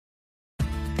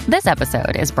This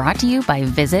episode is brought to you by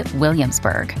Visit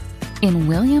Williamsburg. In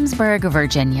Williamsburg,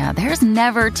 Virginia, there's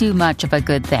never too much of a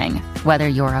good thing. Whether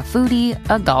you're a foodie,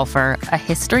 a golfer, a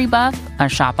history buff, a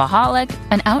shopaholic,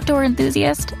 an outdoor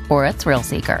enthusiast, or a thrill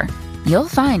seeker, you'll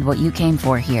find what you came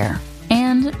for here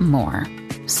and more.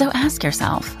 So ask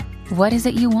yourself, what is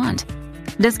it you want?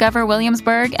 Discover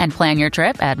Williamsburg and plan your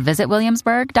trip at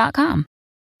visitwilliamsburg.com.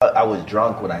 I was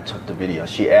drunk when I took the video.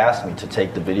 She asked me to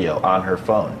take the video on her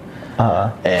phone.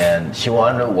 And she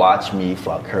wanted to watch me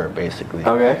fuck her, basically.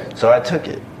 Okay. So I took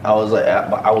it. I was like,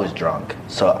 I was drunk.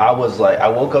 So I was like, I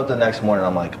woke up the next morning,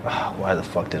 I'm like, oh, why the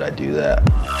fuck did I do that?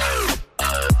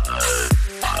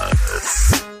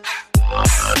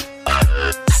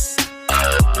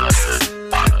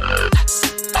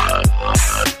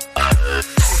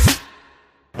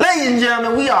 Ladies and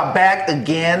gentlemen, we are back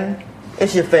again.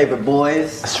 It's your favorite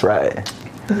boys. That's right.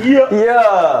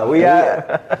 Yeah, we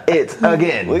got it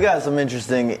again. We got some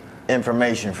interesting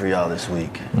information for y'all this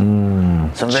week.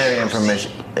 Some very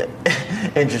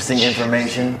interesting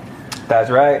information. That's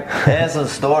right. And some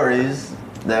stories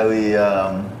that we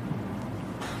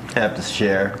have to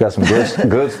share. Got some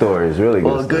good stories, really good.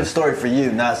 Well, a good story for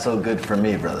you, not so good for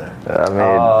me, brother. I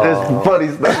mean, it's funny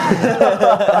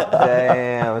stuff.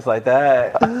 Damn, it's like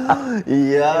that.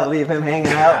 Yeah. Leave him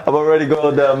hanging out. I'm already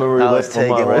going down memory lane. I was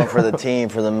taking one for the team,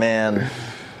 for the man.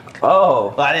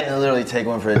 Oh. Well, I didn't literally take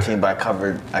one for the team, but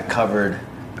I covered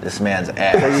this man's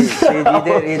ass. You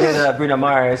did Bruno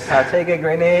Mars. I'll take a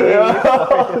grenade.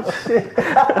 Oh, shit.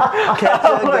 Catch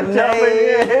a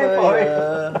grenade for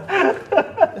ya.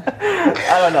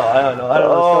 I don't know.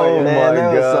 Oh, man,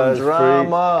 there was some freak.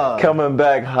 drama. Coming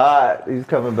back hot. He's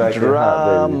coming back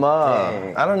Drama. hot,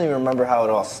 baby. I don't even remember how it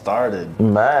all started.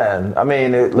 Man, I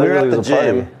mean, it We were at literally the was a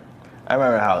party. gym. I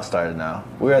remember how it started now.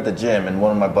 We were at the gym, and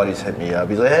one of my buddies hit me up.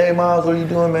 He's like, hey, Miles, what are you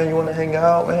doing, man? You want to hang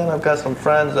out, man? I've got some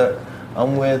friends that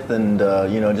I'm with, and,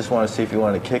 just want to see if you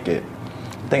want to kick it.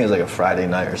 I think it was like a Friday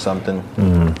night or something.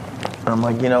 And I'm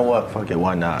like, you know what? Fuck it,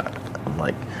 why not? I'm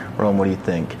like, Rome, what do you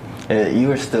think? You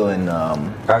were still in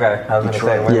Okay, I was going to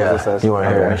say, Detroit. where was this? You weren't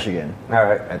here. Michigan. All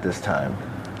right. At this time.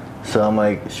 So I'm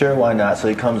like, sure, why not? So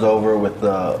he comes over with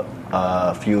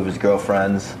a few of his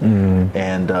girlfriends,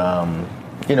 and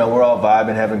we're all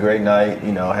vibing, having a great night,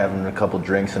 having a couple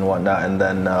drinks and whatnot, and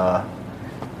then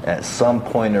at some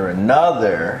point or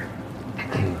another,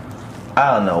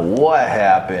 I don't know what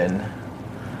happened,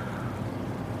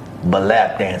 but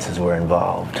lap dances were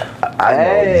involved. I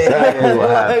know exactly what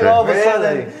happened. All of a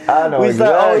sudden, I know we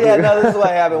exactly. saw, this is what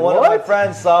happened. One of my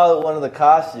friends saw one of the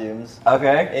costumes.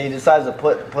 Okay. And he decides to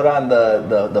put on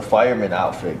the fireman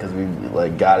outfit because we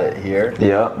got it here.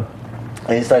 Yep.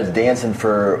 And he starts dancing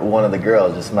for one of the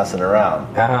girls, just messing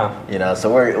around.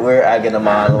 So we're egging him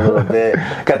on a little bit.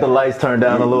 Got the lights turned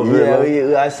down a little bit.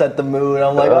 Yeah, I set the mood.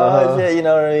 I'm like, oh shit, you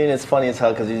know what I mean? It's funny as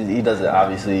hell because he doesn't,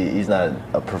 obviously, he's not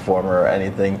a performer or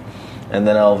anything. And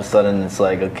then all of a sudden it's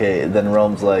like, okay, then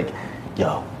Rome's like,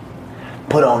 yo,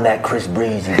 put on that Chris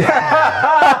Breezy.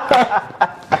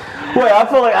 Wait, I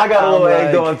feel like I got a little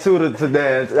egg going too to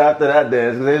dance after that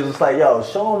dance. Because they was just like, yo,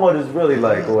 show them what it's really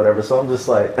like or whatever. So I'm just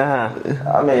like,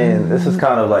 I mean, this is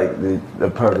kind of like the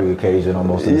perfect occasion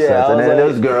almost in a sense. And then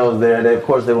there's girls there. Of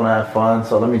course, they want to have fun.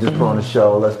 So let me just put on a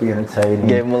show. Let's be entertaining.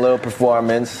 Gave them a little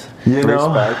performance.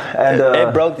 Respect. And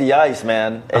it broke the ice,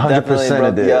 man. It definitely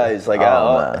broke the ice. Like,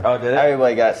 did it?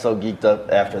 Everybody got so geeked up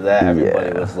after that.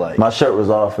 Everybody was like, my shirt was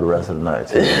off for the rest of the night.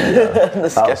 So,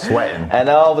 I was sweating. And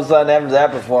all of a sudden, after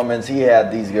that performance, he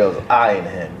had these girls eyeing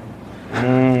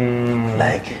him.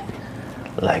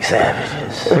 Like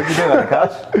savages. What'd you do on the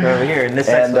couch? Over here in this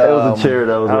section. It was a chair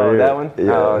that was right here. That one?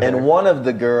 Yeah. Oh, okay. And one of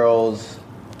the girls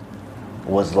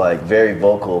was very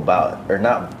vocal about, or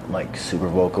not super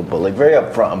vocal, but very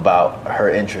upfront about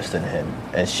her interest in him.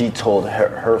 And she told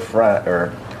her friend, or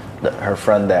her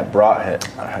friend that brought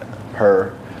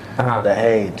her that,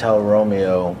 hey, tell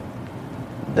Romeo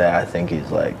that I think he's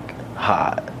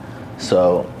hot.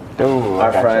 So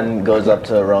our friend goes up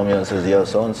to Romeo and says, yo,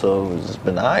 so-and-so has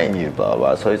been eyeing you, blah,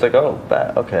 blah. So he's like, oh,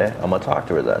 bad. Okay, I'm gonna talk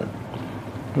to her then.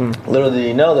 Little did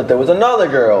he know that there was another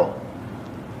girl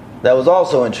that was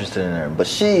also interested in her, but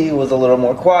she was a little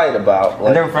more quiet about.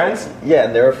 And they were friends? Yeah,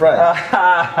 and they were friends.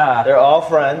 They're all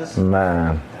friends.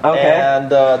 Man. Okay.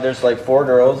 And there's 4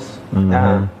 girls,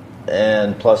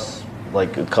 and plus a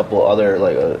couple other,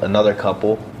 another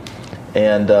couple,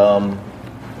 and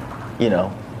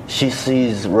she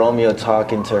sees Romeo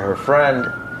talking to her friend,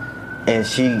 and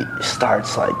she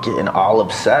starts getting all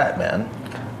upset, man.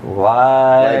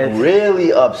 What?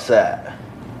 Really upset.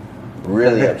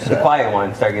 really The upset. quiet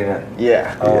one start getting it.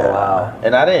 Yeah. Oh, wow.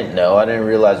 And I didn't know. I didn't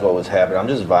realize what was happening. I'm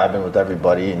just vibing with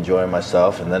everybody, enjoying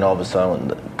myself. And then all of a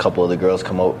sudden, a couple of the girls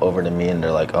come over to me and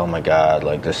they're like, oh my God,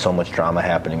 like there's so much drama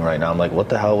happening right now. I'm like, what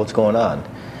the hell? What's going on?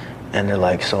 And they're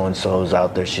like, so-and-so's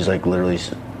out there. She's like literally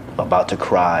about to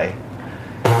cry.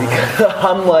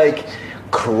 I'm like,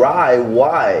 cry?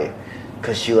 Why?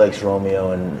 Because she likes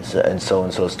Romeo and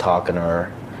so-and-so's talking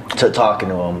to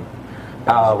him.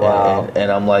 Oh, wow.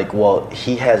 And I'm like, well,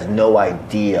 he has no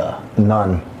idea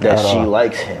None. that at she all.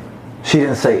 likes him. She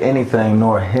didn't say anything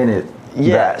nor hinted.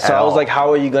 Yeah, that so at I was all. like,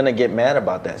 how are you going to get mad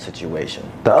about that situation?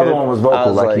 The other one was vocal, I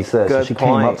was like you like, said. So good she came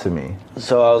point. up to me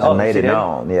So I was and like, made she it did?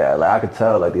 known. Yeah, like I could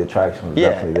tell, like the attraction was Yeah.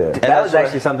 definitely there. And That that's was what-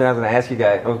 actually something I was going to ask you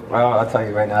guys. Oh, well, I'll tell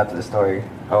you right now after the story.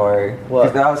 Or, What?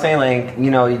 because I was saying, like,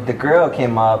 you know, the girl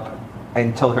came up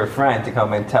and told her friend to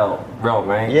come and tell Rome,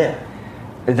 right? yeah.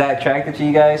 Is that attractive to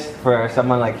you guys for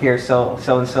someone like here, so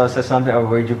and so says something, or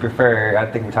would you prefer? I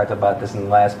think we talked about this in the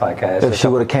last podcast. If she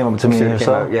would have came up to me She would've came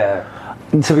herself, up,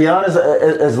 yeah. To be honest,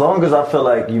 as long as I feel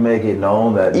like you make it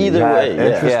known that Either you have way, yeah.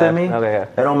 interest Yeah, in me, okay, yeah.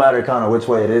 it don't matter kind of which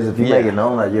way it is. If you make Yeah. it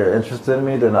known that you're interested in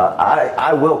me, then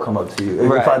I will come up to you.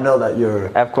 Right. If I know that you're,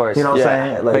 Of course. you know what Yeah.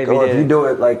 I'm saying? Like, Maybe or if did. you do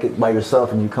it like by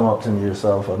yourself and you come up to me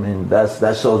yourself, I mean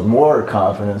that shows more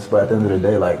confidence. But at the end of the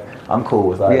day, like I'm cool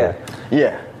with either. Yeah.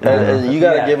 Yeah. And you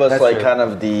got to Yeah, give us that's like true. kind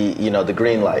of the, the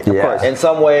green light. Of course. In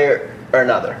some way or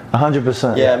another.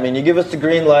 100%. Yeah, I mean, you give us the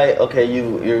green light. Okay,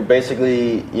 you're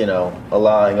basically,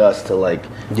 allowing us to like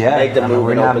Yeah, make the I mean, move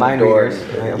we're and not open the mind door. readers,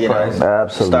 of You know, course.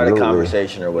 Absolutely. start a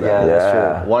conversation or whatever. Yeah, that's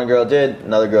Yeah. true. One girl did,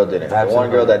 another girl didn't. The one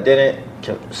Absolutely. girl that didn't,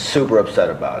 super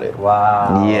upset about it.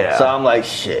 Wow. Yeah. So I'm like,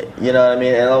 shit, you know what I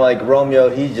mean? And I'm like, Romeo,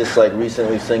 he's just like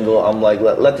recently single. I'm like,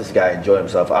 let this guy enjoy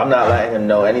himself. I'm not letting him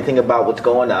know anything about what's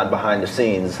going on behind the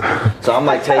scenes. So I'm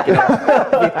like taking it.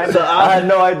 I had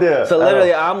no idea. So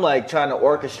literally, I'm like trying to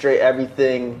orchestrate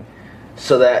everything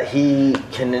so that he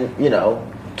can,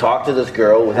 talk to this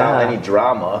girl without Yeah. any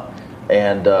drama.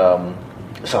 And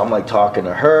so I'm like talking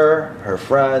to her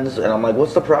friends, and I'm like,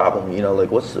 what's the problem?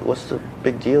 Like what's the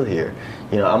big deal here?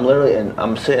 I'm literally, and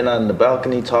I'm sitting on the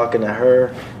balcony talking to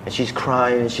her, and she's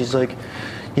crying, and she's like,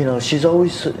 she's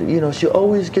always, she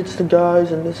always gets the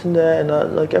guys and this and that,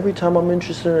 and like every time I'm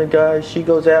interested in a guy, she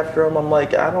goes after him. I'm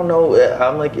like, I don't know.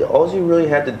 I'm like, all you really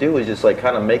had to do was just like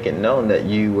kind of make it known that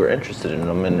you were interested in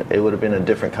him, and it would have been a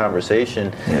different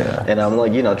conversation. Yeah. And I'm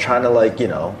like, trying to like,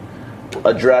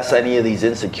 address any of these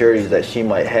insecurities that she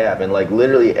might have, and like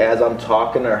literally as I'm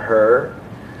talking to her,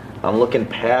 I'm looking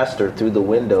past her through the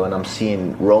window, and I'm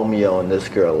seeing Romeo and this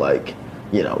girl like,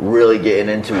 really getting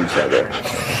into each other.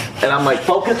 And I'm like,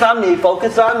 focus on me.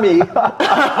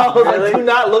 I was like, do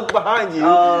not look behind you,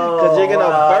 because you're gonna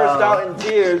burst out in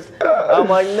tears. I'm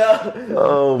like, no.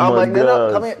 Oh I'm my like, no,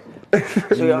 God. come here.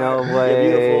 No You're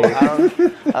way. beautiful.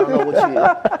 I don't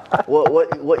know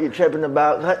what you're tripping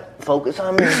about. Focus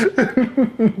on me.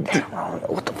 Damn, I don't know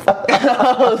what the fuck.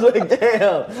 I was like,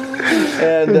 damn.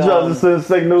 And Just send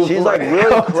signals. she's like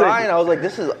really crying. I was like,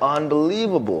 this is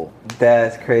unbelievable.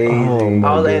 That's crazy. Oh, I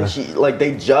was God. and she like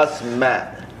they just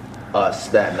met us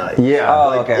that night. Yeah. Oh,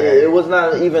 Like, okay. it was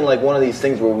not even like one of these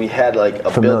things where we had like a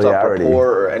built up Familiarity.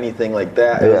 rapport or anything like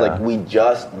that. It was Yeah. like we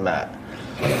just met,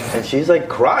 and she's like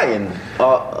crying.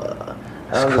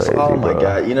 And I'm just, crazy, oh my bro.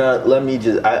 God, let me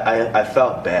just. I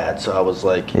felt bad, so I was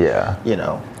like, Yeah.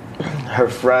 her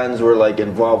friends were like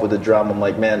involved with the drama. I'm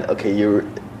like, man, okay,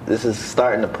 this is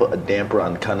starting to put a damper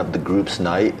on kind of the group's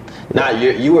night.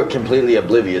 You were completely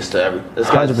oblivious to this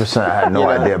guy's- 100%. I had no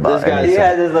idea about this guy- anything. He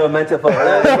had this little mental This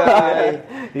guy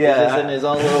Yeah. is just in his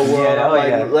own little world. Yeah, I'm oh, like,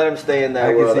 yeah. let him stay in that I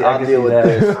can world. see- I I'll can deal see with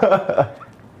that. this.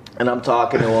 And I'm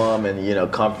talking to him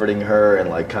and, comforting her and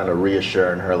like kind of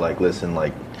reassuring her, like, listen,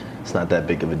 like, it's not that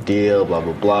big of a deal, blah,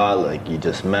 blah, blah. Like, you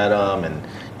just met him.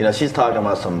 And, she's talking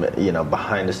about some,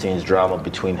 behind the scenes drama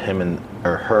between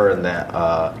her and that,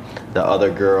 the other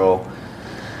girl.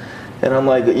 And I'm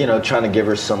like, trying to give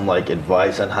her some like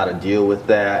advice on how to deal with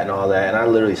that and all that. And I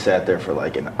literally sat there for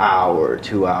like an hour,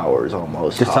 2 hours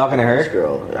almost. Just talking to her? This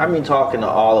girl. I mean, talking to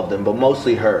all of them, but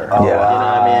mostly her. Oh, You know what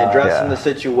I mean? Addressing Yeah. the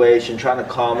situation, trying to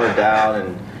calm her down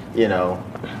and,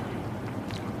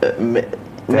 make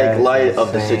That's light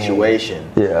of the insane.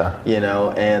 situation. Yeah.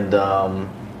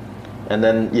 And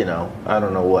then, I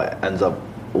don't know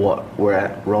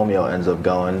where Romeo ends up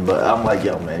going, but I'm like,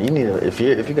 yo, man, you need to, if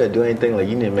you're gonna do anything, like,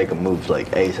 you need to make a move like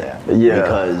ASAP. Yeah.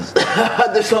 Because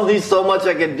there's only so much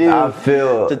I can do I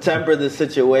feel- to temper the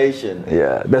situation.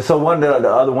 Yeah. So one of the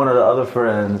other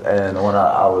friends and when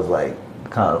I was like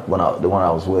the one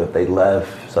I was with, they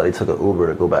left, so they took an Uber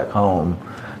to go back home.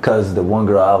 because the one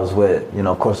girl I was with, you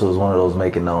know, of course it was one of those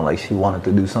making known like she wanted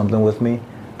to do something with me,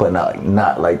 but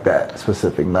not like that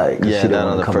specific night. Yeah, she didn't not on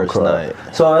want the to come first across.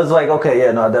 night. So I was like, okay,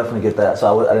 yeah, no, I definitely get that.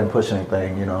 So I didn't push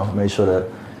anything, you know, made sure that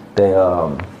they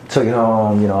took it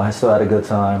home, you know, I still had a good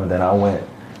time, and then I went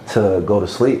to go to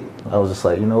sleep. I was just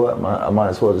like, you know what, I might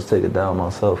as well just take it down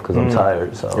myself because I'm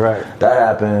tired. So that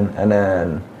happened, and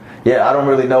then yeah, I don't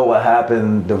really know what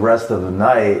happened the rest of the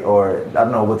night, or I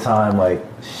don't know what time like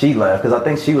she left, because I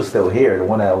think she was still here, the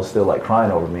one that was still like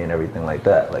crying over me and everything like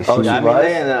that. Like, I mean,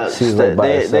 they ended up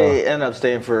they ended up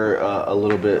staying for a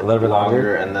little bit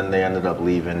longer, and then they ended up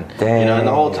leaving. Dang. You know, and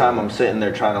the whole time I'm sitting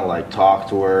there trying to like talk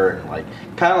to her and like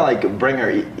kind of like bring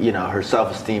her, you know, her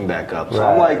self-esteem back up. So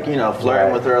I'm like, you know,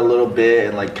 flirting with her a little bit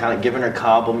and like kind of giving her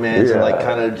compliments and like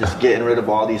kind of just getting rid of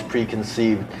all these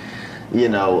preconceived, you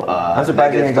know, I'm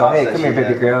surprised you didn't go, hey, come here,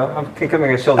 baby girl. Come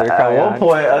here, shoulder. At one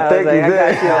point, I think you did.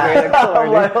 I got you over here in the corner.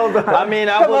 I'm like, hold on. I mean,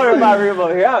 I Come was over like, my room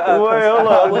over here.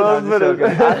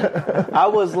 I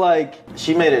was like,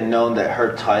 she made it known that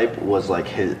her type was like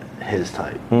his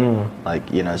type. Like,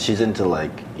 you know, she's into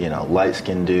like, you know,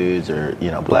 light-skinned dudes or,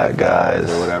 you know, black guys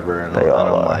or whatever. And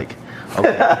I'm like,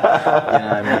 okay. You know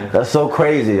what I mean? That's so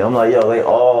crazy. I'm like, yo, they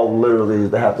all literally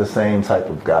they have the same type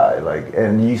of guy. like,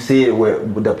 and you see it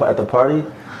at the party,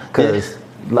 because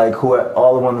like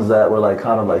all the ones that were like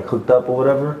kind of like hooked up or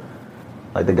whatever,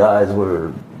 like the guys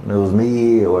were, it was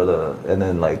me and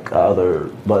then like other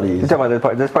buddies. You talking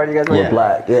about this party you guys were? Were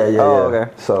black. Yeah.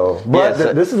 Okay. So, but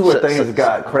this is where things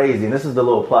got crazy, and this is the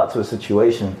little plot twist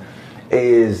situation.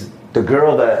 Is the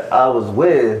girl that I was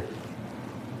with,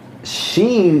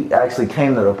 she actually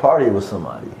came to the party with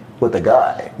a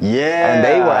guy. Yeah. And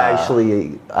they were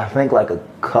actually, I think, like a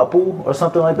couple or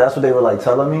something like that. That's what they were like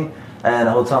telling me. And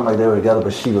the whole time like they were together,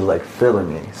 but she was like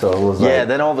feeling me. So it was like, yeah,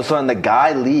 then all of a sudden the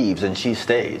guy leaves and she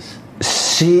stays.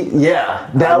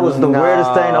 That was the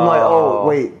weirdest thing. I'm like, oh,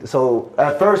 wait. So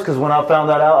at first, because when I found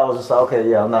that out, I was just like, okay,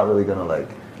 yeah, I'm not really going to like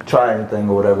try anything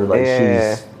or whatever. Like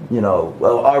she's, you know,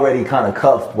 already kind of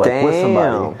cuffed like with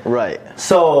somebody. Right.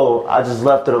 So I just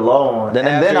left it alone.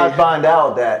 Then I find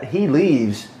out that he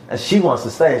leaves and she wants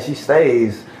to stay, and she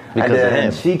stays. Because and then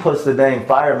of him. she puts the dang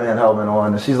fireman helmet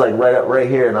on, and she's like right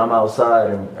here, and I'm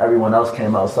outside, and everyone else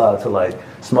came outside to like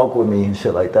smoke with me and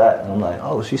shit like that. And I'm like,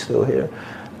 oh, she's still here.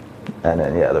 And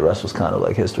then yeah, the rest was kind of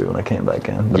like history when I came back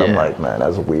in. But I'm like, man,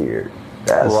 that's weird.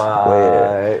 That's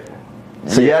weird.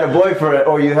 So you had a boyfriend,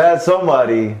 or you had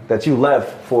somebody that you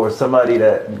left for somebody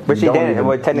that. But she didn't.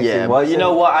 Well, technically, well, you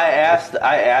know what? I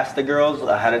asked the girls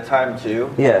ahead of time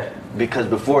too. Yeah. Because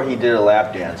before he did a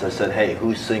lap dance, I said, "Hey,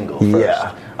 who's single first?"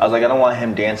 Yeah. I was like, I don't want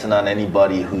him dancing on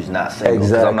anybody who's not single.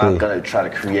 Because I'm not gonna try to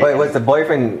create. Wait, was the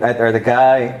boyfriend or the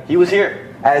guy? He was here.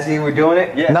 As you were doing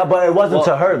it? Yeah. No, but it wasn't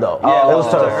to her though. Yeah, it was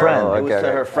to her friend. It was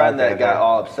to her friend that got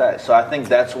all upset. So I think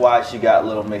that's why she got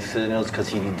little mixed signals, because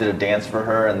he did a dance for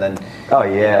her, and then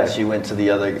she went to the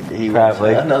other. He went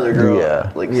to another girl. Yeah.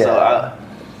 So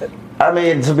I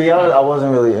mean, to be honest, I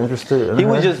wasn't really interested in he her.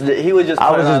 was just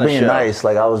I was just being nice.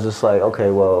 Like I was just like, okay,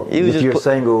 well, if you're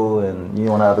single and you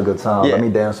want to have a good time, let me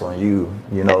dance on you.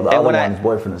 You know, the other one's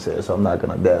boyfriend is here, so I'm not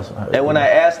gonna dance on her. And when I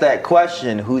asked that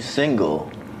question, who's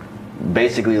single?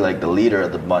 Basically, like the leader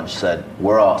of the bunch said,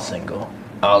 "We're all single."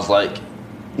 I was like,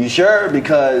 "You sure?"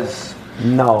 Because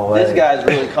this guy's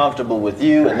really comfortable with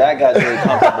you, and that guy's really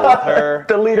comfortable with her.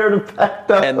 The leader of the pack,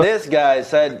 and this guy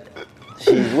said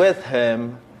she's with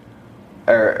him.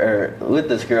 Or with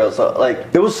this girl, so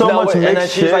like there was so much mixed and then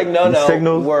she's shit like, no,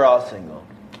 signals. We're all single.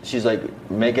 She's like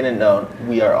making it known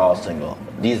we are all single.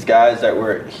 These guys that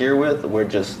we're here with, we're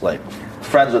just like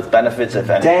friends with benefits, if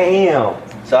anything.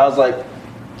 Damn. So I was like,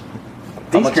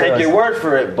 I'm gonna take your word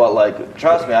for it, but like,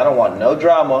 trust me, I don't want no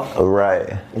drama.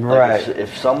 Right. Like,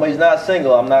 if somebody's not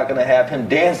single, I'm not gonna have him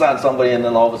dance on somebody, and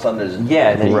then all of a sudden there's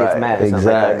then he gets mad.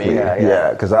 Exactly.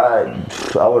 Yeah, because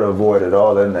I would have avoided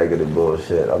all that negative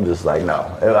bullshit. I'm just like, no,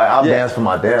 I'll dance for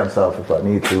my damn self if I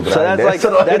need to. But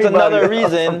so that's another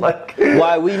reason like,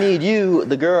 why we need you,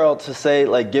 the girl, to say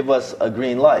like, give us a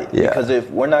green light. Yeah. Because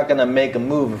if we're not gonna make a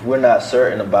move, if we're not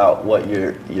certain about what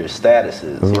your status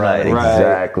is, right?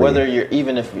 Exactly. Whether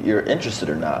even if you're interested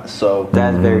or not. So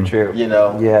that's very true. You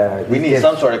know, we need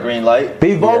some sort of green light.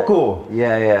 Be vocal.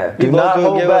 Yeah. Do not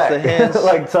hold give back. us the hints.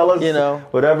 Like tell us, you know,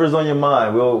 whatever's on your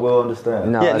mind. We'll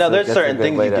understand. There's certain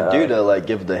things you could do to like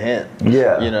give the hint.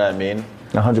 Yeah, you know what I mean.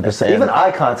 100%. Even eye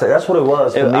contact. That's what it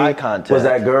was for me. Eye contact was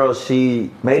that girl.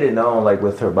 She made it known, like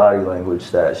with her body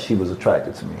language, that she was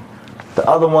attracted to me. The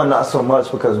other one, not so much,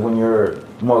 because when you're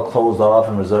more closed off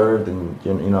and reserved, and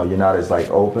you're not as like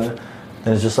open.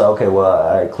 And it's just like, okay,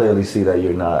 well, I clearly see that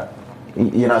you're not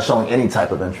you're not showing any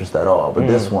type of interest at all. But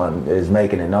this one is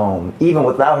making it known, even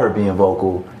without her being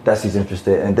vocal, that she's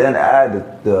interested. And then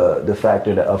add the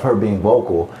factor of her being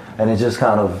vocal, and it just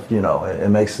kind of, you know, it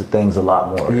makes things a lot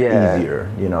more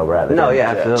easier, you know, rather than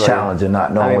absolutely. challenging,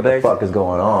 not knowing what the fuck is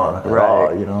going on at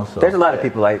all, you know. So there's a lot of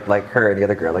people like her and the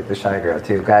other girl, like the shy girl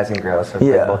too, guys and girls. So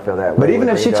they both feel that way. But even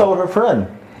if she told her friend,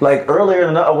 like earlier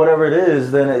in the night or whatever it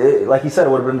is, then it, like you said,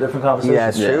 it would have been a different conversation. Yeah,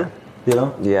 it's true. You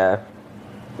know? Yeah.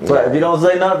 But if you don't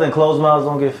say nothing, closed mouths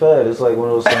don't get fed. It's like one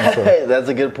of those things. Hey, that's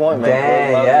a good point, man.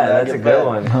 Dang, that's a good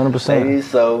one. 100%. Maybe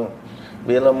so.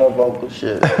 Be a little more vocal,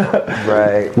 shit.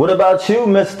 Right. What about you,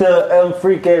 Mr. M.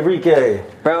 Freaky Rique?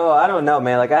 Bro, I don't know,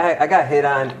 man. Like, I got hit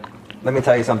on. Let me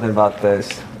tell you something about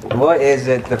this. What is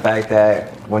it, the fact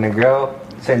that when a girl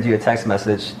sends you a text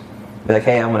message, be like,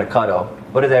 hey, I want to cuddle.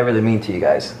 What does that really mean to you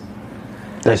guys?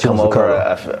 They come over,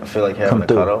 I feel like having a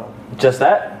cuddle. Just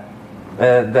that?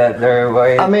 That they're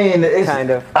way. I mean, it's kind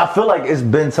of. I feel like it's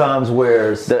been times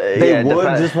where they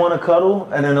would just want to cuddle,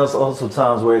 and then there's also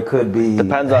times where it could be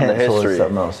depends on the history.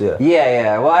 Something else,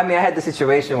 yeah. Well, I mean, I had the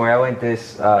situation where I went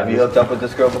this. Have you hooked up with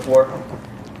this girl before?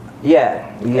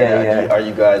 Yeah. Are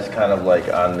you guys kind of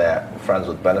like on that friends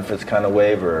with benefits kind of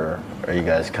wave, or are you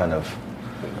guys kind of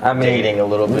dating a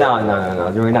little bit?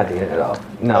 No. We're not dating at all.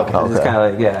 No, it's just kind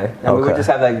of like I mean, we just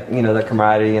have like, you know, the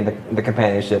camaraderie and the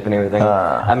companionship and everything.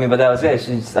 I mean, but that was it.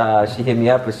 She hit me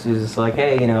up, and she was just like,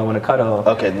 hey, you know, I want to cuddle.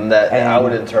 Okay, then I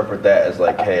would interpret that as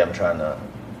like, hey, I'm trying to.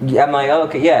 Yeah, I'm like,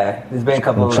 okay, yeah. There's been a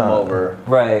couple of them over,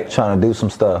 right? Trying to do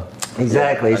some stuff.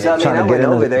 Exactly. So I went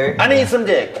over there. I need some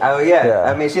dick. Oh yeah.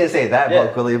 I mean, she didn't say that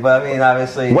vocally, but I mean,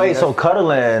 obviously. Wait, so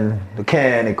cuddling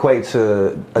can equate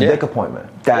to a dick appointment?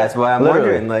 That's what I'm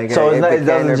wondering. Like, so it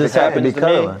doesn't just have to be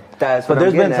cuddling. But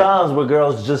there's been times where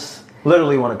girls just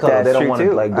literally want to cuddle. They don't want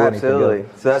to like do Absolutely.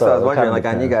 anything. So that's what I was wondering, like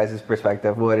on you guys'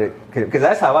 perspective, because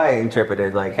that's how I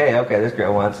interpreted. Like, hey, okay, this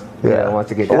girl wants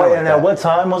to get down. Wait, and at what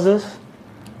time was this?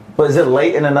 Was it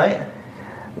late in the night?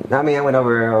 I mean, I went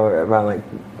over around like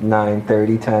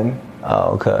 9:30, 10.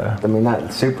 Oh, okay. I mean,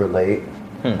 not super late.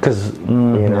 Because,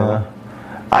 you know.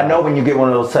 I know when you get one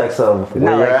of those texts of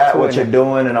where you're at, what you're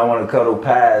doing, and I want to cuddle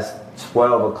past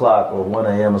 12 o'clock or 1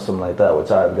 a.m. or something like that,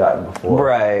 which I've gotten before.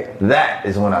 Right. That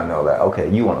is when I know that, okay,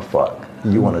 you want to fuck.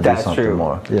 You want to do something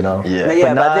more, you know? Yeah.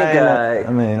 But I think I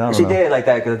don't she know. did it like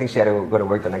that because I think she had to go to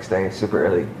work the next day super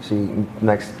early. The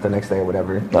next day or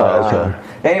whatever. Oh,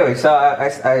 okay. Anyway, so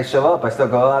I show up. I still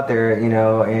go out there, you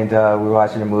know, and we're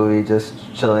watching a movie, just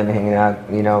chilling and hanging out,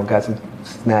 you know, got some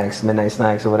snacks, midnight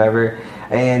snacks or whatever.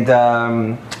 And,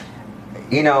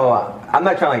 you know, I'm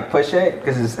not trying to like push it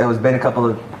because it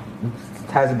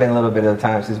hasn't been a little bit of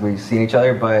time since we've seen each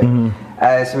other, but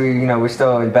as we're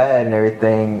still in bed and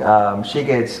everything, she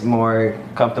gets more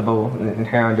comfortable in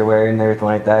her underwear and everything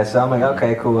like that. So I'm like,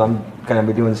 okay, cool, I'm gonna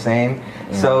be doing the same.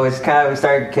 So it's kind of, we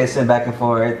started kissing back and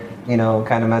forth, you know,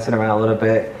 kind of messing around a little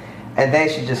bit. And then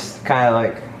she just kind of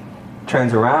like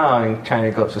turns around and trying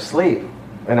to go to sleep.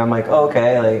 And I'm like, oh,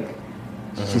 okay, like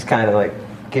she's kind of like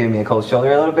giving me a cold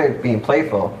shoulder a little bit, being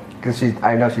playful, because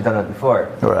I know she's done that before.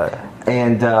 Right.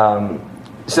 And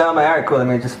so I'm like, all right, cool, let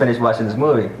me just finish watching this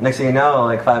movie. Next thing you know,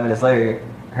 like 5 minutes later,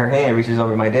 her hand reaches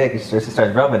over my dick and she just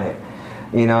starts rubbing it.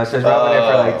 You know, she starts rubbing it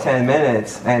for like 10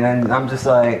 minutes. And then I'm just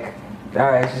like,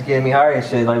 all right, she's getting me hard and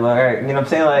shit. Like, well, all right, you know what I'm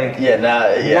saying? Like,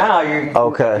 now you're,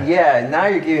 okay. Yeah, now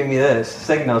you're giving me this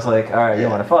signals like, all right, you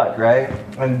want to fuck, right?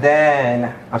 And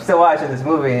then I'm still watching this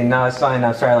movie and now it's fine.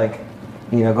 I'm starting like,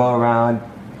 you know, go around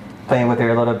playing with her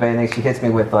a little bit and then she hits me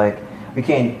with like, we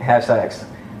can't have sex.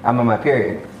 I'm on my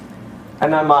period.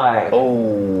 And I'm like,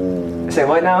 oh. Say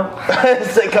what now?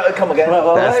 Say, come again.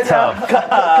 That's tough.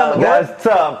 Come again. That's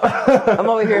tough. I'm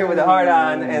over here with a hard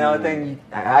on, and I think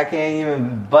I can't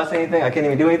even bust anything. I can't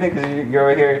even do anything because you're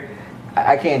over here.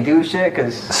 I can't do shit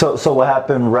because. So what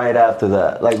happened right after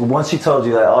that? Like once she told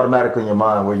you that, automatically in your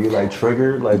mind, were you like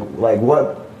triggered? Like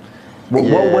what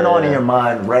went on in your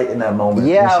mind right in that moment?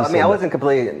 Yeah, I mean, I wasn't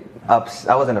completely.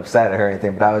 I wasn't upset at her or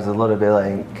anything, but I was a little bit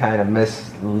like kind of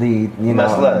mislead, you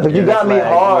know. But you got me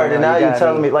hard, and now you're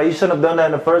telling me like you shouldn't have done that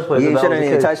in the first place. You shouldn't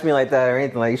even touch me like that or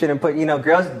anything. Like you shouldn't put, you know,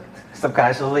 girls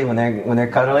subconsciously when they're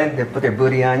cuddling, they put their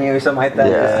booty on you or something like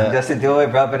that, just to do it,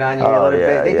 rub it on you a little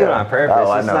bit. They do it on purpose.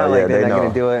 It's not like they're not going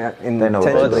to do it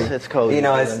intentionally. It's cozy. You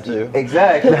know,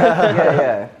 exactly.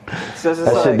 yeah. So it's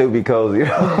that shit do be cozy. It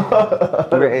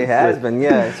has been,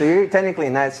 yeah. So you're technically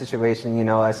in that situation, you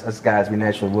know, us guys, we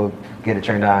naturally will get it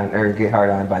turned on or get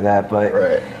hard on by that.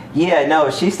 But yeah,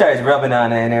 no, she starts rubbing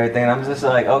on it and everything. And I'm just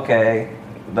like, okay,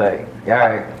 but all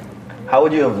right. How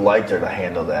would you have liked her to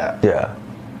handle that? Yeah.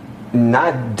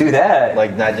 Not do that.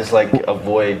 Like not just like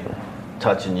avoid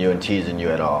touching you and teasing you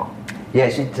at all. Yeah,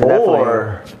 she definitely.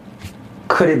 Or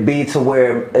could it be to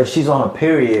where if she's on a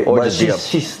period, Or but just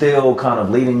she's still kind of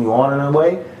leading you on in a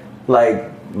way, like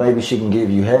maybe she can give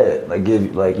you head, like you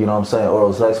know what I'm saying,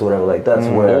 oral sex or whatever like that.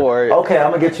 To where okay,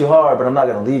 I'm gonna get you hard, but I'm not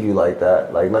gonna leave you like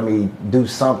that. Like let me do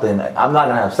something. I'm not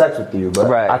gonna have sex with you, but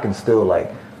I can still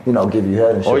like give you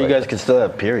head and shit. Or you guys can still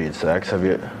have period sex. Have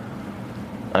you?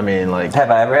 I mean, like.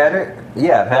 Have I ever had it?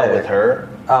 Yeah, I've had it with her.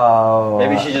 Oh.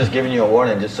 Maybe she's just giving you a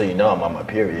warning, just so you know I'm on my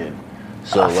period.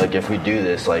 So like, if we do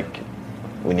this, like,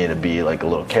 we need to be like a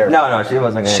little careful. No, she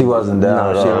wasn't gonna. She wasn't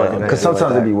down. No, she wasn't gonna. Because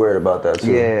sometimes they'd be weird about that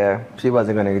too. Yeah, she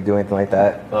wasn't gonna do anything like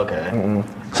that. Okay.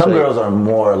 Some girls are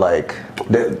more like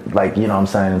you know what I'm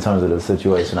saying, in terms of the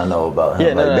situation I know about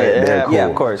him. Yeah, they're cool. Yeah,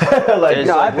 of course. like,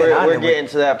 no, I've been we're getting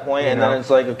to that point, and then it's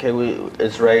like, okay,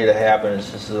 it's ready to happen.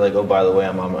 It's just like, oh, by the way,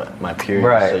 I'm on my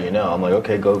period, so you know. I'm like,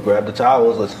 okay, go grab the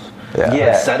towels. Let's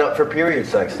set up for period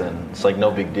sex. Then it's like no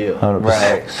big deal, 100%.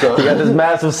 Right? So you got this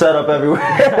massive setup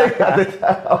everywhere.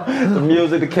 Got the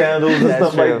music, the candles, and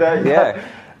stuff like that. Yeah.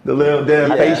 The little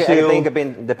damn face shield. I think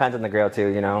it depends on the girl too,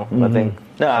 you know. I think.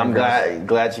 No, I'm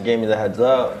glad she gave me the heads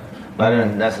up. But I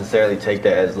didn't necessarily take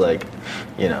that as like,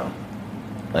 you know,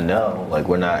 a no. Like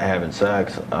we're not having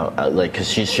sex. Like, cause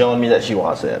she's showing me that she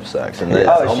wants to have sex, and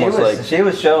she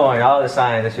was showing all the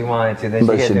signs that she wanted to. Then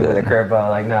she hit me with a curveball.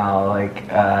 Like no, like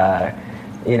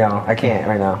you know, I can't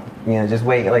right now. You know, just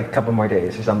wait like a couple more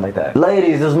days or something like that.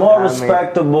 Ladies, it's more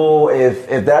respectable if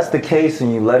that's the case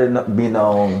and you let it be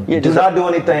known. Yeah, do not do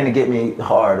anything to get me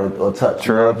hard or touch.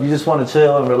 True. If you just want to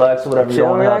chill and relax or whatever you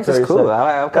want to have, is cool.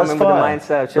 I'll come in with the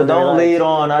mindset. But don't lead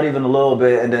on, not even a little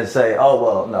bit, and then say, "Oh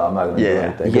well, no, I'm not going to do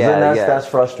anything." Because then that's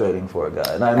frustrating for a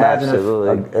guy. And I imagine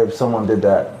if someone did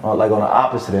that, like on the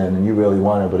opposite end, and you really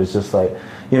want it, but it's just like.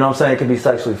 You know what I'm saying? It can be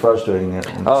sexually frustrating.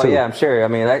 Oh, yeah, I'm sure. I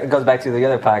mean, that goes back to the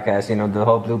other podcast, you know, the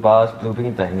whole blue balls, blue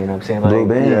bean thing, you know what I'm saying? Like, blue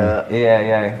bean?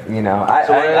 Yeah. You know, I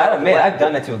admit, I've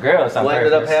done it to a girl. What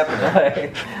ended up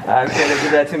happening? I'm sure they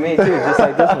did that to me, too, just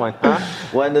like this one. Huh?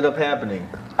 What ended up happening?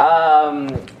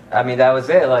 I mean, that was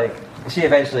it. Like, she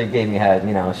eventually gave me head,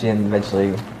 you know, she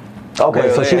eventually... Okay,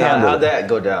 so she handled it. How'd that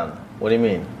go down? What do you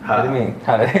mean? What do you mean?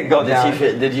 How did it go down?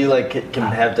 Did you like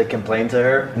have to complain to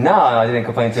her? No, I didn't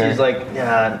complain to her. She's like,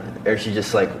 yeah, or she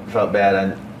just like felt bad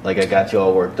and like I got you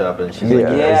all worked up, and she's like,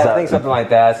 I think something like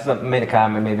that. So made a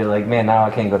comment, maybe like, man, now I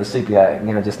can't go to sleep yet,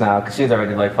 you know, just now, because she was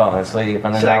already like falling asleep,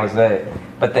 and then that was it.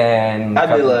 But then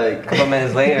I'd be like, a couple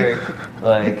minutes later,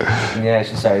 like,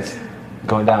 she starts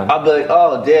going down. I'll be like,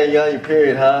 oh, damn, you're on your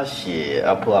period, huh? Shit.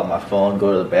 I'll pull out my phone,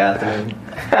 go to the bathroom.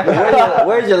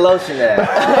 Where's your lotion at?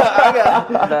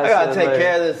 I gotta take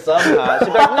care of this somehow. She'll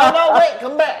be like, no, wait,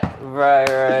 come back.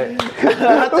 Right.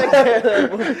 I'll take care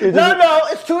of that. No,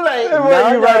 it's too late. No,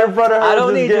 right in front of her. I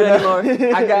don't need you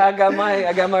anymore. I got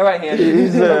my right hand.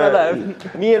 He's my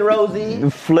left. Me and Rosie.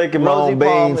 Flicking my own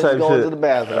bean type going shit. To the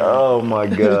bathroom. Oh my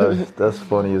gosh, that's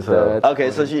funny as hell.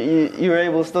 Okay, so you were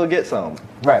able to still get some.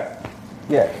 Right.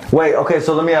 Yeah. Wait, okay,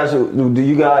 so let me ask you, do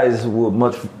you guys would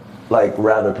much like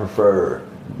rather prefer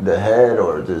the head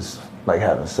or just like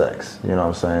having sex? You know what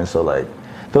I'm saying? So like,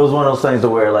 if it was one of those things to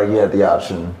where like you had the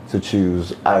option to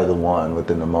choose either one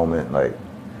within the moment, like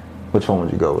which one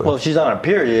would you go with? Well, if she's on a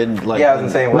period, like I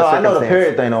was saying. No, I know the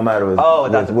period thing don't matter with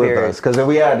period. us, because if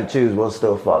we had to choose, we'll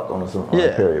still fuck on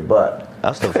the period, but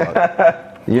I'll still fuck.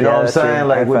 You know what I'm saying? True.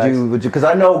 Like, would you? Because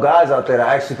I know guys out there that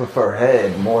actually prefer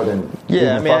head more than I mean,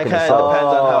 it kind of depends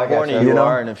on how horny you know?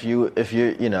 are, and if you're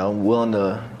willing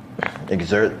to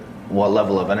exert. What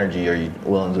level of energy are you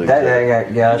willing to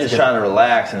exert? You're just trying to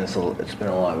relax, and it's been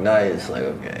a long night. It's like,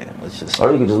 okay, let's just.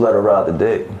 Or you could just let her ride the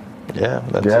dick. Yeah,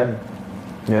 that's it.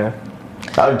 Yeah.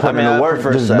 I'd be putting in the work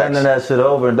for just bending that shit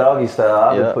over in doggy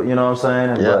style. You know what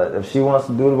I'm saying? But if she wants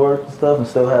to do the work and stuff and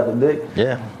still have the dick,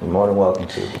 you're more than welcome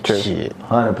to. True. Shit.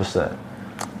 100%.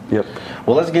 Yep.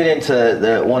 Well, let's get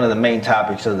into one of the main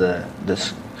topics of the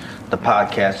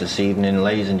podcast this evening,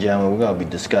 ladies and gentlemen. We're gonna be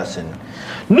discussing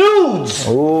nudes.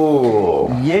 Ooh.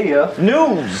 Yeah.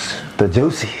 Nudes. The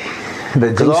juicy.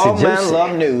 All men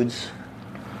love nudes.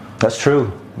 That's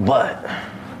true. But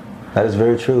that is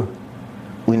very true.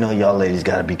 We know y'all ladies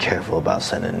got to be careful about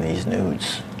sending these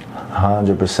nudes.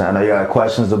 100%. I know you got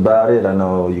questions about it. I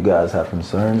know you guys have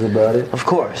concerns about it. Of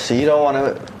course. So you don't want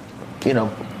to,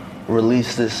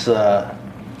 release these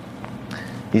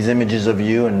images of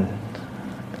you and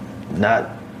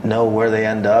not know where they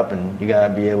end up, and you got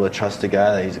to be able to trust the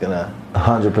guy that he's going to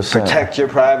 100% protect your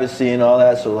privacy and all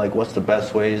that. So, like, what's the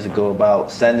best ways to go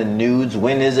about sending nudes?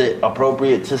 When is it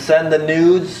appropriate to send the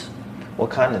nudes?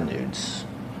 What kind of nudes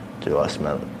do us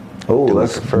men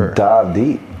let's prefer? Dive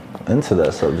deep. into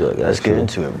that subject. Let's get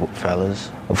actually. into it, fellas.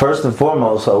 First and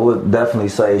foremost, I would definitely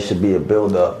say it should be a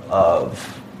build-up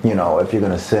of, you know, if you're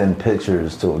gonna send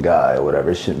pictures to a guy or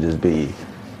whatever, it shouldn't just be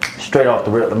straight off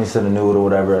the rip. Let me send a nude or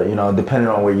whatever. You know, depending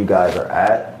on where you guys are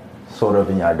at, sort of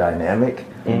in your dynamic.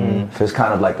 If it's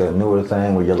kind of like a newer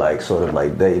thing where you're like sort of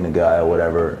like dating a guy or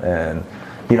whatever, and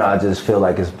you know, I just feel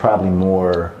like it's probably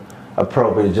more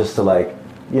appropriate just to like,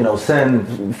 you know,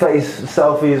 send face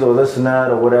selfies or this and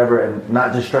that or whatever, and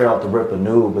not just straight off the rip a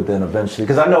nude, but then eventually,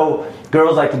 because I know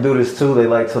girls like to do this too. They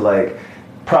like to like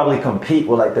probably compete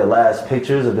with like their last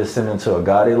pictures if they're sending to a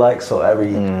guy they like. So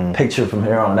every picture from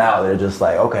here on out, they're just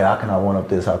like, okay, how can I one up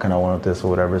this? How can I one up this or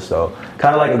whatever? So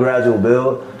kind of like a gradual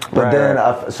build. But then,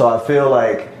 I feel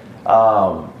like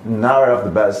not right off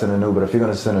the bat send a nude, but if you're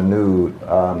gonna send a nude,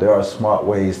 there are smart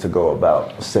ways to go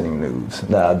about sending nudes.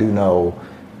 Now I do know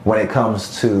when it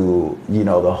comes to, you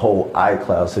know, the whole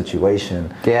iCloud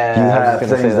situation, you have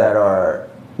things that are,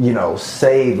 you know,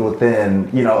 saved within,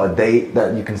 you know, a date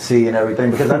that you can see and everything.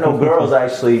 Because I know girls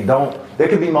actually don't. There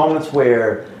could be moments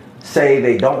where, say,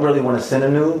 they don't really want to send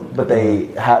a nude, but they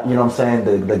have, you know what I'm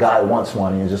saying, the guy wants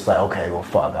one, and you're just like, okay, well,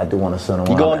 fuck, I do want to send one.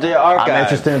 You go into your archive. I'm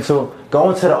interested into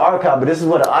going to the archive, but this is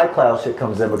where the iCloud shit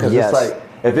comes in, because it's like,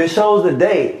 if it shows the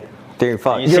date, you're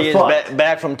fucked. You see it's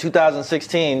back from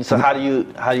 2016. So how do you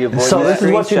avoid so that? this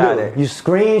is what you do. You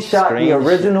screenshot the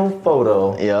original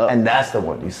photo, Yep. and that's the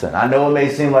one you send. I know it may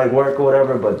seem like work or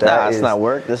whatever, but It's not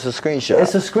work. This is a screenshot.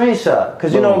 It's a screenshot,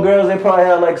 because you know girls, they probably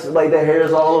have like their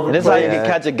hairs all over. And the this is how place. you can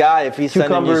catch a guy if he's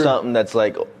sending you something that's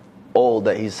like old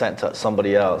that he sent to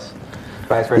somebody else.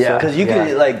 Vice versa. Yeah, because you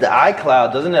could, like, the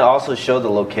iCloud, doesn't it also show the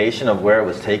location of where it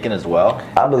was taken as well?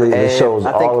 I believe it shows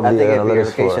all of the I think if your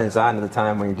analytics for location it. is on at the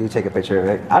time when you do take a picture of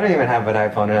it. I don't even have an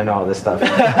iPhone and I know all this stuff.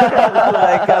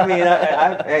 Like, I mean,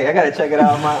 I got to check it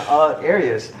out in my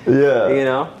areas. Yeah. You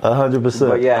know? 100%.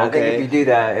 But yeah, I think if you do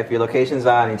that, if your location's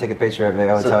on and you take a picture of it,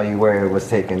 it'll tell you where it was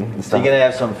taken and So stuff. you're gonna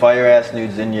have some fire ass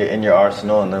nudes in your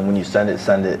arsenal, and then when you send it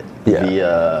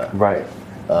via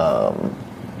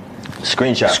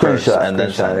screenshot first, and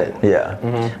then send it. Yeah.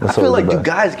 I feel like, do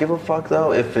guys give a fuck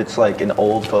though if it's like an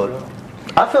old photo?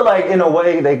 I feel like in a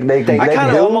way they I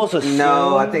kind of do. almost assume.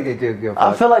 No, I think they do give a fuck.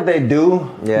 I feel like they do.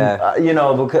 Yeah. You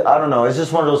know, because I don't know. It's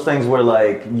just one of those things where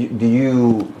like, do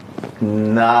you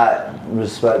not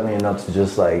respect me enough to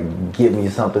just like give me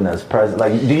something that's present?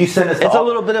 Like, do you send this? It's a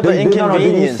little bit of an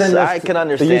inconvenience. I can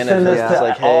understand Do you send if this it's to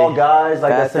like, all hey, guys?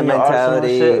 Like that's that's in the your arsenal and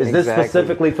mentality, shit? Is this exactly.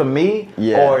 specifically for me?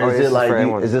 Yeah. Or Or is is it this like for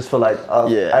everyone? is this for like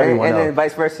Yeah. everyone and then else?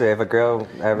 vice versa. If a girl,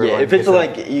 everyone Yeah, if it's gets a-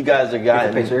 like you guys are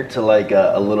picture. getting to like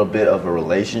a little bit of a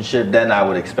relationship, then I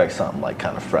would expect something like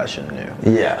kind of fresh and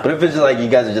new. Yeah. But if it's like you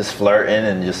guys are just flirting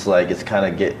and just like it's kind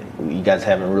of you guys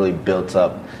haven't really built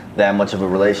up that much of a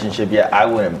relationship yet, I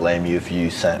wouldn't blame you if you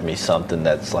sent me something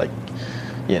that's like,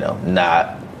 you know,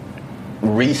 not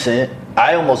recent.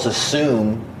 I almost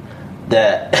assume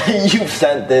that you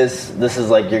sent this is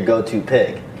like your go-to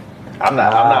pick. I'm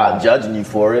not judging you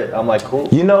for it. I'm like, cool.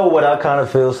 You know what I kind of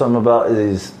feel something about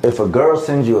is if a girl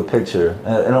sends you a picture,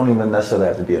 and it don't even necessarily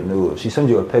have to be a nude. If she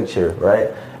sends you a picture, right,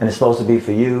 and it's supposed to be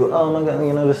for you, oh my god,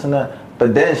 you know, this and that,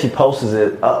 but then she posts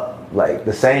it up, like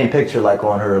the same picture, like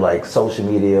on her like social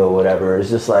media or whatever. It's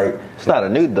just like It's not a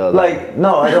nude though. like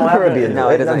no, it don't have to be a nude. No,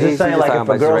 it doesn't. I'm He's just saying just like talking if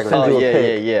a about girl just sends you a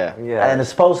pic, yeah. and it's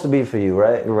supposed to be for you,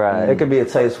 right? Right. It could be a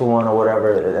tasteful one or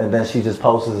whatever, and then she just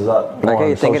posts it up. Like, on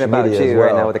hey, thinking social about media you as well.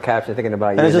 right now with the caption, thinking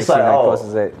about you. And it's just Next like, thing oh,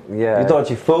 posts it. Yeah. You thought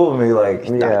you fooled me, like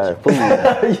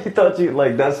Yeah. you thought you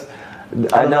like that's.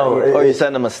 I know. Or you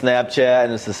send them a Snapchat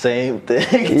and it's the same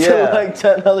thing to Yeah. like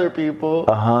 10 other people.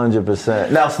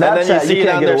 100%. Now Snapchat, And then you see it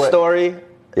can't on get their away. story.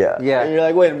 Yeah. Yeah. And you're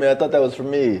like, wait a minute, I thought that was for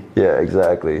me. Yeah,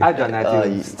 exactly. I've done that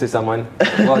to someone.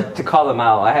 Well, to call them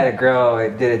out. I had a girl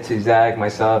that did it to Zach,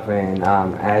 myself, and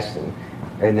Ashton.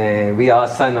 And then we all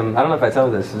sent them. I don't know if I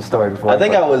told this story before. I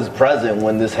think I was present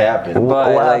when this happened.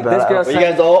 But What like happened? this girl But sent, you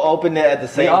guys all opened it at the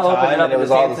we same all opened time, it up and it at was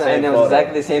the all same the time, same and it photo. was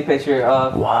exactly the same picture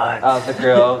of the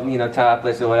girl, you know,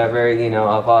 topless or whatever, you know,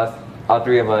 of all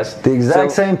three of us. The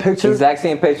exact same picture? Exact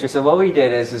same picture. So what we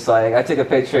did is just like I took a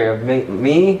picture of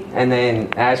me and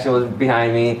then Ashton was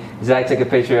behind me. Zach took a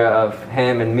picture of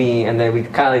him and me, and then we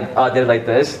kind of all did it like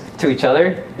this to each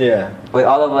other. Yeah. With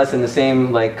all of us in the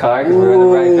same like car because we were in the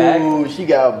right back. Ooh, she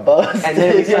got busted. And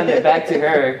then we sent it back to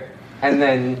her, and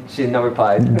then she no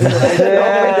replied.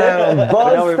 Damn,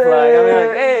 No reply. I mean, like,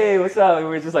 busted. hey, what's up? We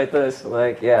were just like this,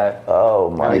 like, yeah. Oh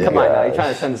my I mean, come on now. You're trying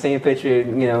to gosh. send the same picture,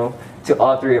 you know, to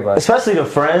all three of us. Especially to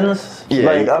friends. Yeah,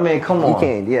 Like, I mean, come on. You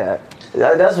can't, yeah.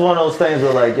 That's one of those things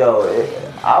where like, yo,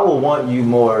 I will want you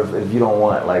more if you don't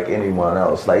want like anyone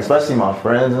else, like especially my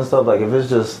friends and stuff. Like if it's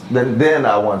just then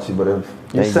I want you, but if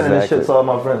you're sending this shit to all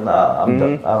my friends, nah, I'm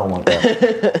done. I don't want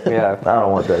that. Yeah, I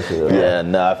don't want that shit. Yeah,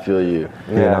 no, I feel you.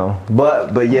 You know,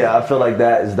 but yeah, I feel like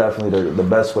that is definitely the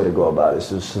best way to go about it. Is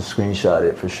just to screenshot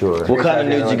it for sure. What kind of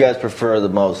nudes you guys prefer the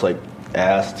most? Like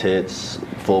ass, tits,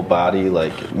 full body,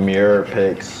 like mirror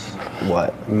pics?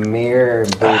 What? Mirror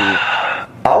booty.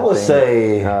 I would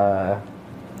say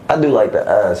I do like the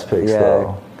ass pics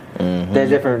though. Mm-hmm. There's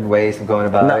different ways of going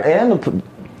about it. And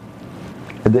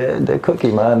the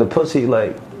cookie, man, the pussy,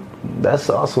 like that's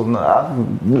also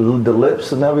the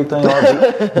lips and everything, all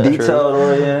detailed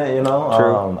oriented, you know.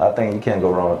 True. I think you can't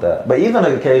go wrong with that. But even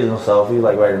an occasional selfie,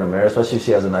 like right in the mirror, especially if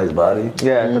she has a nice body.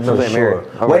 Yeah, for in the mirror.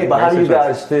 sure. Wait, but how do you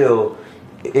guys feel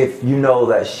if you know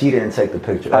that she didn't take the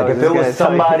picture? Like if it was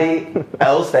somebody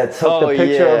else that took the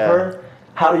picture of her,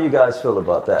 how do you guys feel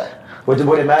about that? Would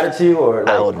it matter to you, or like,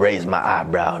 I would raise my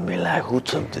eyebrow and be like, "Who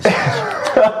took this picture?"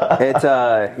 It's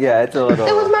it's a little.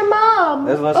 It was my mom.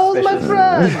 It was my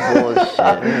friend.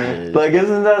 Bullshit. like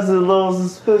isn't that a little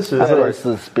suspicious? That's what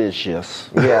suspicious.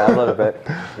 Yeah, a little bit.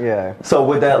 Yeah. So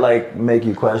would that like make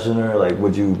you question her? Like,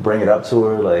 would you bring it up to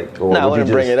her? Like, or No, I would wouldn't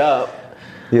you bring it up.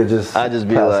 You just. I'd just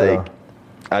be pass it like, on?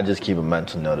 I just keep a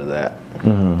mental note of that.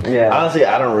 Yeah. Honestly,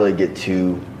 I don't really get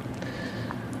too.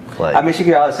 Like, I mean, she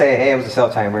could always say, "Hey, it was a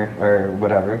self timer" or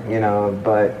whatever, you know.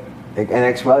 But in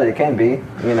actuality, it can be,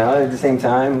 you know. At the same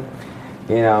time,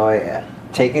 you know,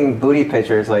 taking booty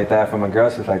pictures like that from a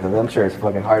girl's perspective, I'm sure it's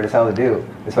fucking hard as hell to do,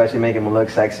 especially making them look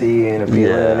sexy and appealing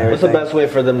and everything. What's the best way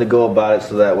for them to go about it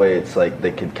so that way it's like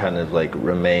they could kind of like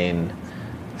remain,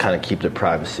 kind of keep their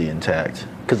privacy intact?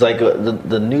 Because like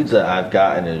the nudes that I've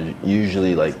gotten is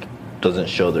usually like doesn't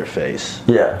show their face.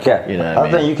 Yeah. Yeah. You know what I I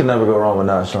mean? think you can never go wrong with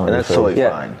not showing. And your that's face. totally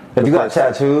Yeah. fine. If you got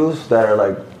tattoos that are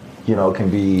like, you know, can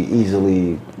be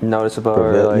easily Noticeable, or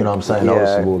revealed, like, you know what I'm saying, yeah,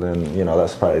 noticeable, then you know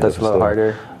that's probably that's a little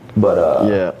harder. But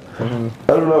Yeah.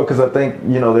 I don't know, because I think,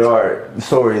 you know, there are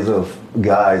stories of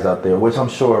guys out there, which I'm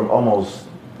sure almost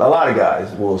a lot of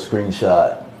guys will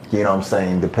screenshot, you know what I'm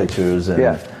saying, the pictures.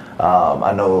 And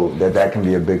I know that can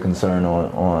be a big concern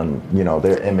on, you know,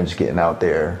 their image getting out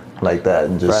there like that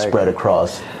and just spread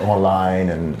across online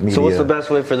and media. So what's the best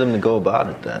way for them to go about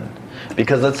it then?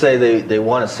 Because let's say they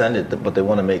want to send it, but they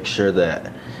want to make sure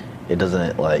that it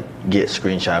doesn't like get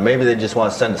screenshot. Maybe they just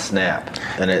want to send a snap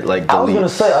and it like deletes. I was gonna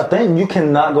say, I think you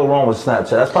cannot go wrong with Snapchat.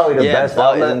 That's probably the best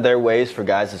but outlet. isn't there ways for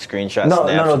guys to screenshot No,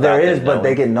 snaps? there without is, them but they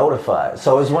knowing? get notified.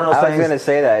 So it's one of those I was things. gonna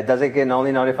say that. Does it get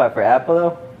only notified for Apple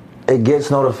though? It gets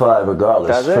notified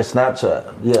regardless Does it? for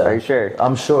Snapchat. Yeah. Are you sure?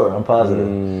 I'm sure. I'm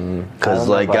positive. Because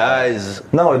like guys,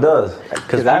 No, it does.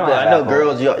 because I don't have I know Apple.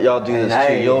 girls, y'all do And this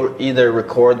too. I- You'll either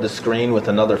record the screen with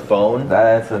another phone,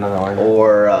 That's another one.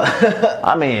 or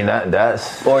I mean,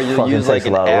 that's. or you fucking use like takes a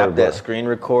an lot of app work, that bro. screen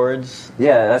records.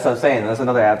 Yeah, that's what I'm saying. That's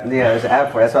another app. Yeah, there's an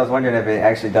app for it. That's what I was wondering if it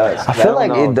actually does. I feel don't like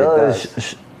know it if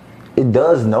does. It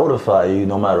does notify you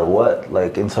no matter what.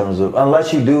 Like in terms of,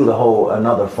 unless you do the whole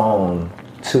another phone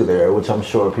to there, which I'm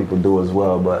sure people do as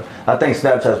well. But I think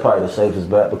Snapchat's probably the safest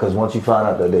bet, because once you find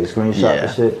out that they screenshot the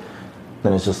shit,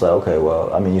 then it's just like, okay,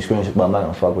 well, I mean, you screenshot, but I'm not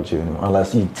gonna fuck with you anymore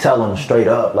unless you tell them straight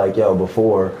up, like, yo,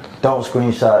 before, don't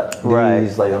screenshot these.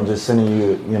 Right. Like, I'm just sending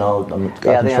you, you know, I I can think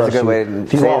that's a trust good you. way to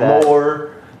If you say want that.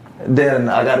 more, then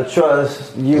I gotta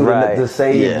trust you Right. to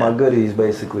save Yeah. my goodies,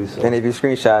 basically. So. And if you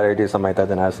screenshot or do something like that,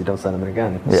 then obviously don't send them it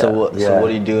again. Yeah. So what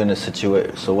do you do in a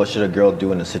situation? So what should a girl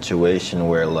do in a situation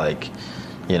where like,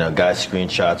 you know, guy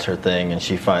screenshots her thing and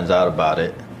she finds out about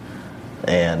it,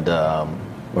 and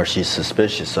or she's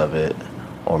suspicious of it,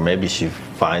 or maybe she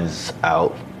finds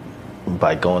out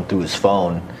by going through his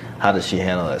phone? How does she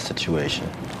handle that situation?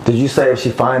 Did you say if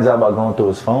she finds out about going through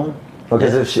his phone?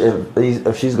 Because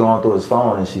if she's going through his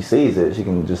phone and she sees it, she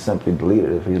can just simply delete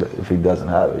it if he doesn't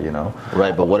have it, you know.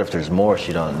 Right, but what if there's more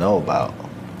she don't know about?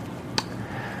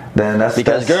 Then that's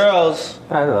Girls,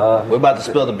 I don't know. we're about to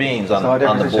spill the beans on It's all a the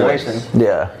different boys. situation.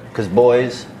 Yeah. Because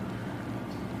boys,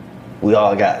 we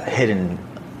all got hidden.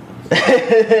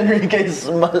 Enrique's,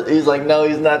 he's like, no,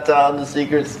 he's not telling the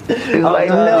secrets. He's like,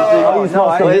 no, he's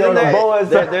supposed to Wait, be isn't on the there- boys.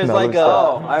 there's No, like let's a.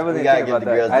 I wasn't we gotta thinking give about the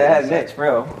girls that. I the had insight. Mitch,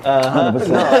 bro.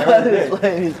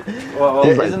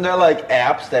 100%. Isn't there like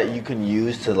apps that you can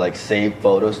use to like save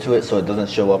photos to it so it doesn't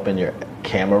show up in your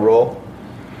camera roll,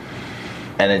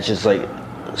 and it's just like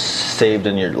saved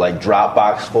in your like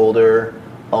Dropbox folder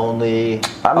only.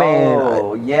 I mean,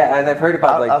 oh yeah, and I've heard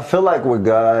about like. I feel like with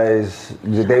guys,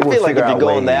 they will feel like figure if you're out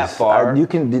going ways. that far-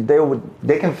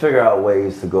 They can figure out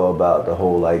ways to go about the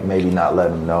whole like maybe not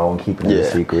letting them know and keeping it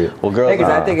a secret. Well, girls. Because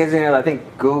I think it's I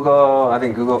think Google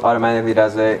automatically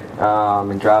does it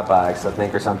in Dropbox, I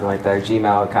think, or something like that.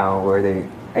 Gmail account where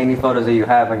any photos that you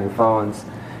have on your phones,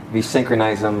 if you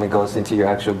synchronize them, it goes into your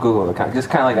actual Google account. Just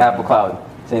kind of like Apple Cloud,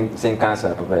 same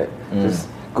concept of it. Just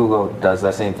Google does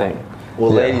that same thing.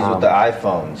 Well, ladies with the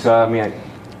iPhones. So I mean,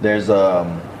 There's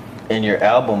in your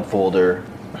album folder,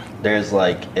 there's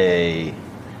like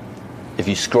if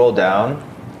you scroll down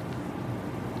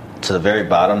to the very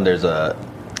bottom, there's a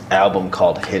album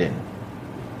called Hidden.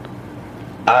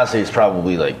 Honestly, it's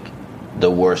probably like the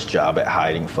worst job at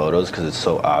hiding photos because it's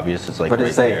so obvious. It's like What does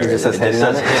it say? there. It just says Hidden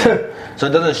on it? Hidden. So it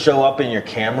doesn't show up in your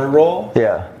camera roll,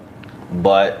 Yeah.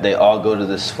 but they all go to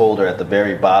this folder at the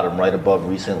very bottom, right above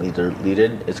recently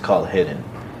deleted. It's called Hidden.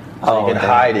 So you can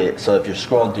hide it. So if you're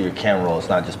scrolling through your camera roll, it's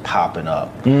not just popping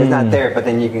up. it's not there, but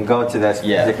then you can go to that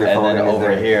Yeah, particular and folder. then and it's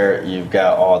over there. here you've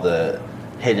got all the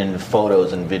hidden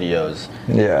photos and videos.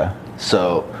 Yeah.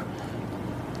 So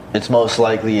it's most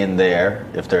likely in there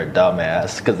if they're a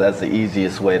dumbass, because that's the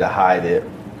easiest way to hide it.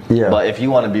 Yeah. But if you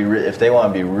want to be, if they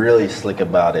want to be really slick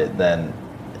about it, then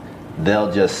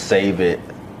they'll just save it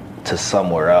to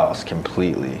somewhere else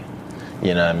completely.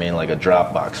 You know what I mean, like a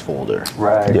Dropbox folder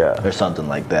Right. Yeah. or something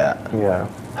like that. Yeah.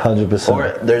 100%. Or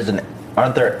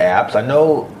aren't there apps? I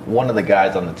know one of the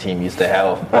guys on the team used to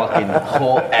have a fucking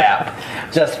whole app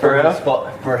just for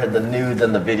the nudes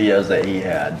and the videos that he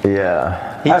had.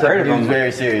 Yeah. He I've took heard of nudes him.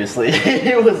 very seriously.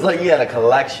 He was like, he had a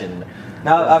collection.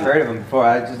 No, I've heard of them before.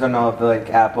 I just don't know if like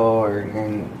Apple or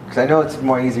because I know it's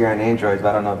more easier on Androids, but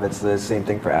I don't know if it's the same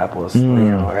thing for Apples, you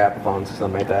know, or Apple phones or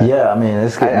something like that. Yeah, I mean,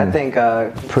 it's getting I think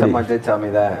someone did tell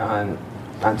me that on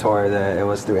tour that it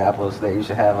was through Apple's that you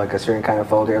should have like a certain kind of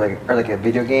folder, or like a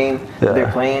video game that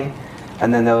they're playing,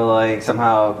 and then they'll like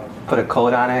somehow put a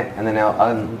code on it, and then it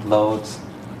unloads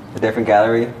a different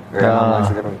gallery or unlocks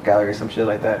a different gallery, some shit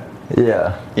like that.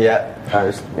 Yeah.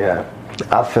 Yeah. Yeah.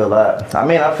 I feel that. I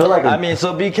mean, I feel like.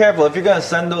 So be careful. If you're gonna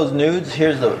send those nudes,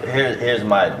 here's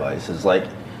my advice. Is like,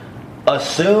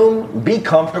 be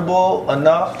comfortable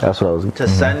enough That's what I was to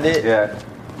send it, Yeah.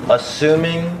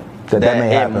 assuming That may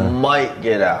it happen. might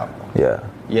get out. Yeah.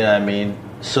 You know what I mean?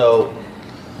 So,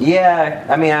 Yeah.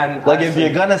 I mean, if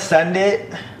you're gonna send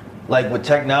it, like with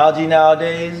technology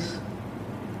nowadays,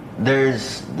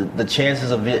 there's the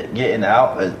chances of it getting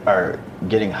out are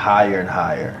getting higher and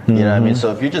higher. You know what I mean?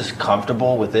 So if you're just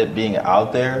comfortable with it being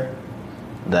out there,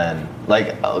 then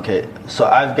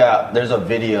so there's a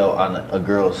video on a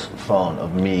girl's phone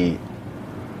of me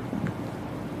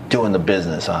doing the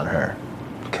business on her.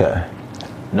 Okay.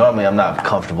 Normally I'm not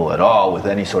comfortable at all with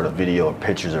any sort of video or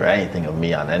pictures or anything of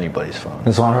me on anybody's phone.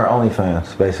 It's on her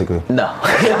OnlyFans, basically. No.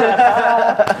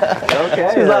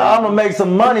 Okay. She's like, I'm gonna make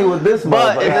some money with this.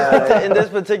 But motherfucker. in this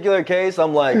particular case,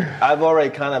 I'm like, I've already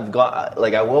kind of got,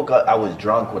 like, I woke up, I was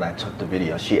drunk when I took the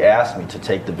video. She asked me to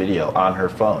take the video on her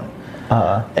phone.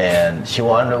 And she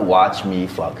wanted to watch me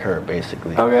fuck her,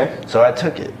 basically. Okay. So I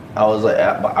took it. I was like,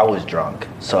 I was drunk.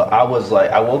 So I was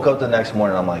like, I woke up the next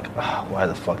morning, I'm like, why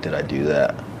the fuck did I do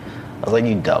that? I was like,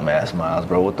 you dumbass, Miles,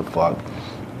 bro, what the fuck?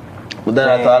 But then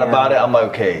I thought about it, I'm like,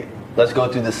 okay, let's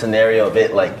go through the scenario of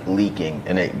it like leaking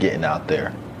and it getting out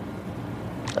there.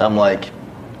 I'm like,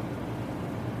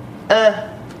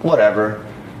 whatever.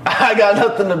 I got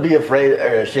nothing to be afraid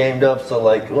or ashamed of, so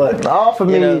like, what? All for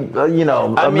me, you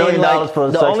know, $1 million for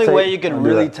a the sex only tape, way you could I'll do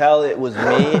really that. tell it was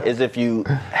me is if you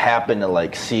happen to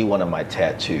like see one of my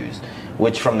tattoos,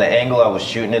 which from the angle I was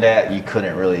shooting it at, you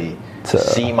couldn't really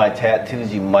see my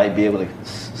tattoos. You might be able to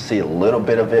see a little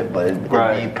bit of it, but it'd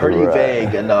be pretty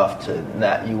vague enough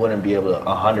to you wouldn't be able to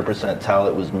 100% tell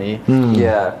it was me.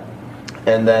 Yeah.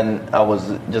 And then I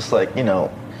was just like,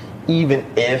 even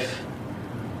if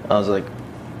I was like,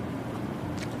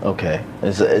 okay,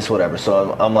 it's whatever.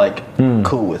 So I'm like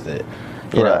cool with it,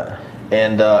 you know.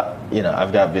 And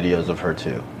I've got videos of her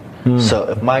too. So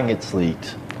if mine gets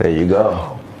leaked, there you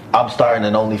go. I'm starting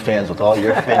an OnlyFans with all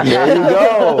your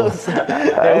videos.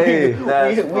 There you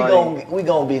go. Hey, we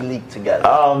gonna be leaked together.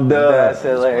 I'm done. That's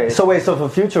hilarious. So wait, so for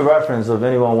future reference, if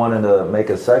anyone wanted to make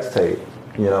a sex tape,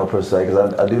 per se,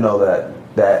 because I do know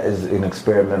that is an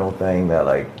experimental thing that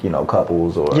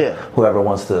couples or whoever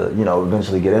wants to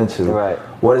eventually get into. Right.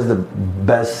 What is the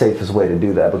best, safest way to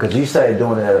do that? Because you started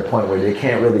doing it at a point where they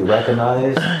can't really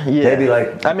recognize. Maybe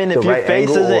if your face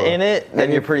isn't in it,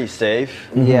 then you're pretty safe.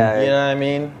 Yeah. You know what I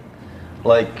mean?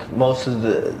 Like most of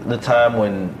the time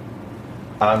when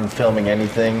I'm filming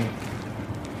anything,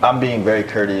 I'm being very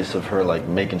courteous of her, like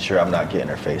making sure I'm not getting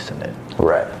her face in it.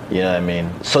 Right. You know what I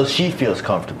mean? So she feels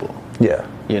comfortable. Yeah.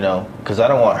 You know, because I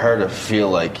don't want her to feel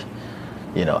like,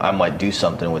 you know, I might do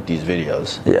something with these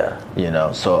videos. Yeah. You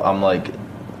know, so I'm like,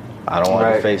 I don't want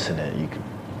her face in it. You could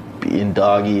be in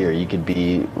doggy, or you could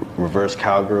be reverse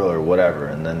cowgirl or whatever,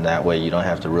 and then that way you don't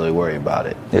have to really worry about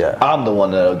it. Yeah. I'm the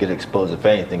one that'll get exposed if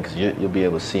anything, because you'll be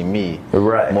able to see me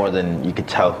more than you could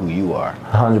tell who you are.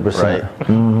 100%. Right.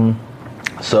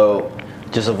 Mm-hmm. So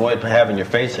just avoid having your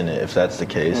face in it if that's the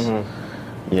case. Mm-hmm.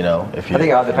 You know, if you. I think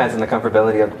it all depends on the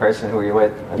comfortability of the person who you're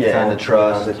with. And the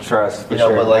trust. You know, the trust. For you know,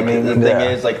 sure. but like the thing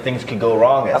is, like things could go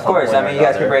wrong. At of some course, point I mean, you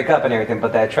guys can break up and everything,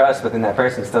 but that trust within that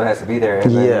person still has to be there.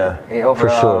 And overall, for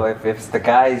sure. if the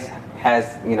guy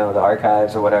has, you know, the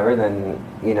archives or whatever, then,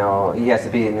 you know, he has to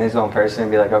be in his own person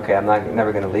and be like, okay, I'm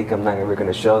never going to leak them, I'm never going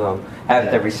to show them.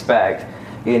 Have the respect,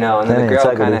 you know, and then the girl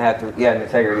kind of have to,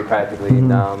 integrity practically.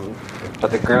 But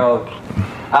the girl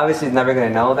obviously is never going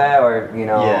to know that, or, you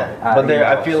know. Yeah, but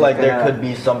I feel like there could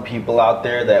be some people out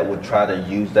there that would try to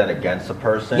use that against a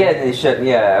person. Yeah, they should,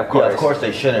 of course. Yeah, of course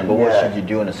they shouldn't, but what should you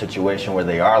do in a situation where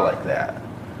they are like that?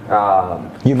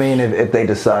 You mean if they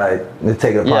decide to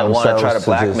take it upon themselves want to try to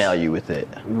blackmail you with it?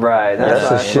 Right.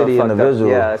 That's a shitty individual.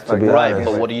 That's to be right,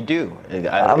 honest. but what do you do?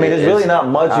 I mean, there's really not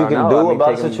much you can do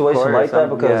about a situation like that,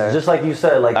 because just like you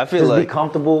said, like, just be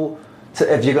comfortable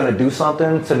if you're going to do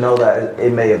something, to know that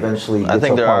it may eventually get I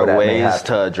think to a there point are where that may ways happen.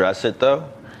 to address it, though.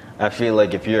 I feel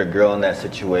like if you're a girl in that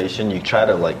situation, you try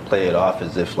to like play it off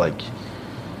as if like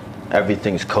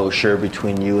everything's kosher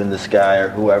between you and this guy or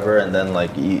whoever, and then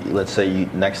like let's say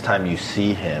next time you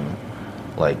see him,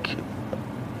 like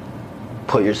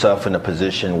put yourself in a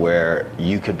position where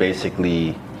you could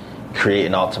basically create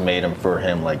an ultimatum for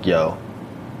him, like, yo,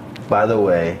 by the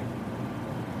way,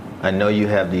 I know you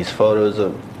have these photos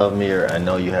of me, or I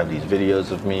know you have these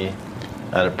videos of me.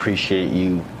 I'd appreciate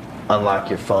you unlock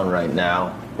your phone right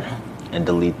now and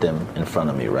delete them in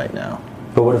front of me right now.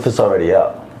 But what if it's already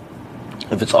out?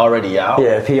 If it's already out?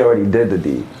 Yeah, if he already did the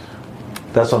deed.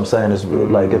 That's what I'm saying. Is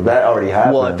like, if that already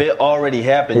happened. Well, if it already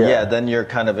happened, then you're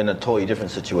kind of in a totally different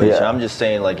situation. Yeah. I'm just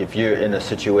saying, like, if you're in a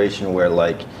situation where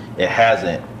like it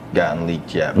hasn't gotten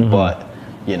leaked yet, but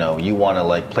you know, you want to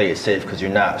like play it safe because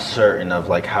you're not certain of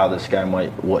like how this guy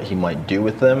what he might do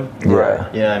with them.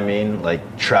 Right. You know what I mean?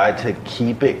 Like, try to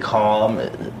keep it calm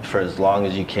for as long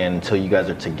as you can until you guys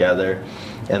are together,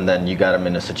 and then you got him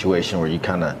in a situation where you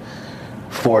kind of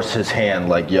force his hand,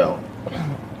 like, yo,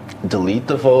 delete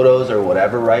the photos or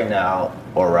whatever right now,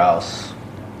 or else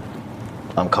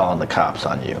I'm calling the cops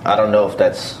on you. I don't know if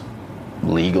that's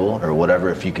legal or whatever,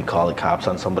 if you could call the cops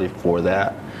on somebody for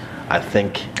that. I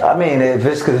mean, if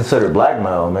it's considered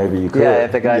blackmail, maybe you could. Yeah,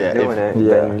 if the guy's doing it,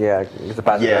 then it's a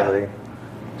possibility.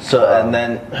 Yeah. So, and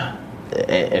then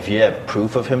if you have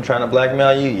proof of him trying to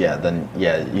blackmail you, then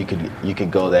you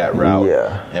could go that route.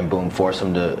 Yeah. And boom, force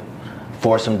him to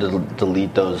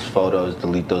delete those photos,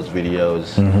 delete those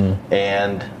videos.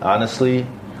 And honestly,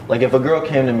 like, if a girl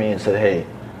came to me and said, hey,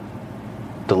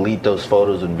 delete those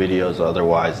photos and videos,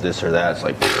 otherwise this or that, it's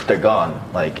like, they're gone.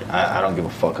 Like, I don't give a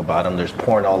fuck about them. There's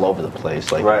porn all over the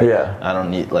place. Like, I don't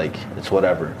need, like, it's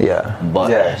whatever.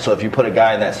 But so if you put a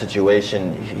guy in that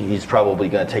situation, he's probably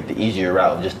going to take the easier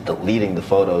route of just deleting the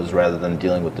photos rather than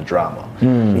dealing with the drama. You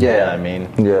know what I mean?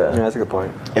 Yeah, that's a good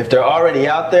point. If they're already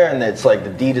out there and it's like the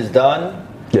deed is done,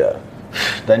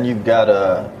 then you've got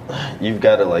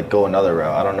to like go another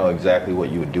route. I don't know exactly what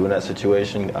you would do in that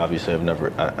situation. Obviously, I've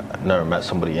never met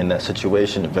somebody in that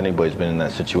situation. If anybody's been in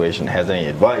that situation, has any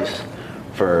advice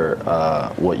for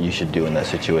what you should do in that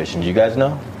situation, do you guys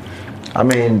know? I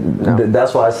mean,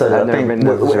 that's why I said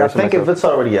I think if it's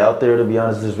already out there, to be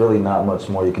honest, there's really not much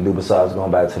more you can do besides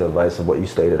going back to the advice of what you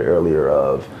stated earlier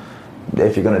of,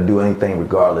 if you're going to do anything,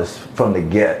 regardless, from the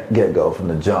get-go, from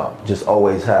the jump, just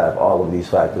always have all of these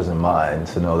factors in mind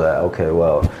to know that, okay,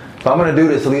 well, if I'm going to do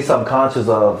this, at least I'm conscious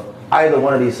of either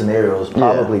one of these scenarios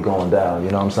probably going down,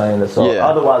 you know what I'm saying? So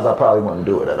otherwise, I probably wouldn't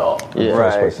do it at all in the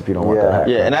first place if you don't want that to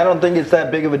happen. Yeah, and I don't think it's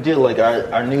that big of a deal. Like,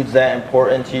 are nudes that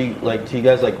important to you? Like, to you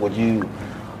guys, like, would you,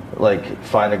 like,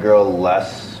 find a girl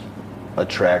less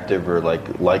attractive or,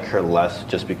 like her less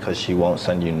just because she won't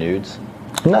send you nudes?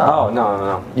 No.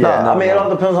 Yeah, I mean, it all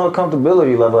depends on the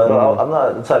comfortability level. I'm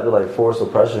not the type of like force or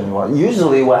pressure anyone.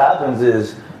 Usually, what happens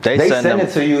is they send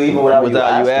it to you even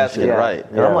without you asking. Right?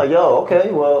 And I'm like, yo, okay,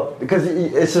 well, because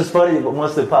it's just funny. But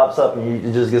once it pops up, and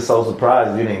you just get so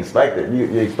surprised, you didn't expect it.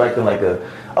 You're expecting like a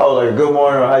good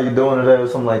morning or how you doing today or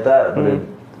something like that.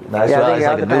 But I think it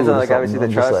all depends on like obviously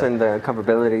the trust and the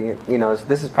comfortability. You know,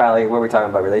 this is probably where we're talking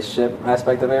about relationship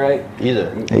aspect of it, right?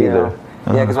 Either.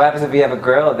 Yeah, because what happens if you have a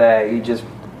girl that you just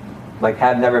like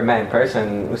have never met in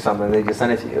person with someone, they just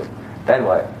send it to you. Then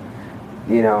what?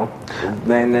 You know,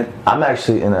 then I'm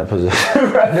actually in that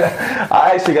position right now.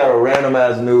 I actually got a random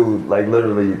ass nude, like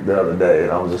literally the other day,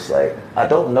 and I was just like, I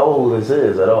don't know who this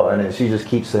is at all. And then she just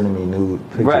keeps sending me nude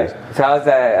pictures. right. So how's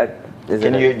that? Do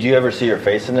you ever see her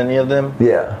face in any of them?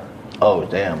 Yeah. Oh,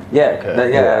 damn. Yeah.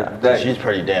 Okay. Yeah. So she's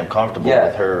pretty damn comfortable Yeah.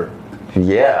 with her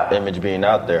Yeah. image being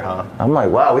out there, huh? I'm like,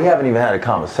 wow, we haven't even had a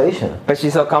conversation. But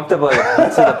she's so comfortable to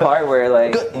the part where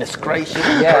like, Goodness gracious.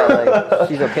 yeah, like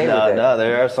she's okay with it. No,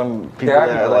 there are some people There are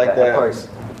that people are like that. of course.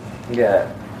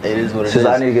 Yeah. It is what it She says, is.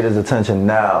 I need to get his attention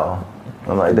now.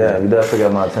 I'm like, damn, you definitely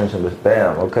got my attention, but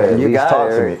bam, okay, at You least got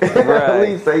talk it. to me. Right. At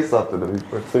least say something to me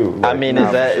for two. I Like, mean, No,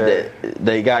 is that for sure.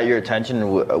 they got your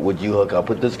attention? Would you hook up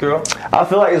with this girl? I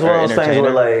feel like it's one Or of those things where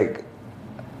entertainer?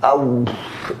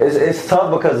 it's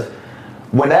tough because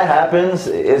when that happens,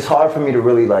 it's hard for me to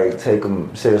really like take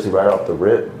them seriously right off the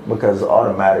rip because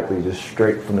automatically, just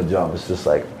straight from the jump, it's just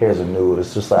like, here's a nude.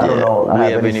 It's just like, I don't Yeah, know, we I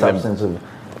have haven't any even- substance of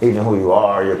even who you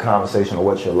are, your conversation, or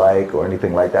what you're like, or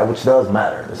anything like that, which does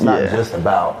matter. It's not Yeah. just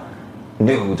about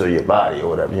nudes or your body or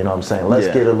whatever, you know what I'm saying? Let's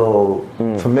Yeah. get a little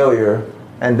familiar,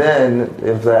 and then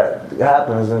if that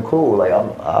happens, then cool. Like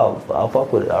I'll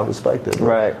fuck with it. I'll respect it. But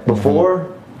Right. before,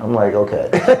 I'm like,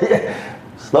 okay,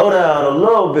 slow down a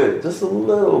little bit, just a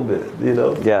little bit, you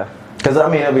know? Yeah. Because I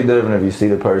mean, it'll be different if you see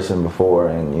the person before,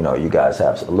 and you know, you guys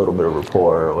have a little bit of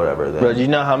rapport or whatever. Then Bro, do you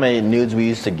know how many nudes we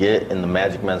used to get in the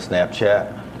Magic Man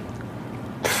Snapchat?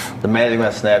 The Magic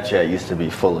Man Snapchat used to be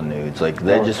full of nudes. Like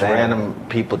they Oh, just damn. random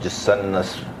people just sending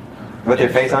us With your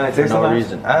face on it too for no sometimes?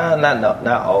 reason. Not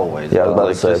always. Yeah, I was but, about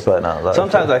to say, just- but no,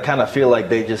 sometimes I kind of feel like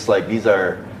they just like these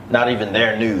are not even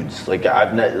their nudes. Like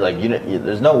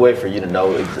there's no way for you to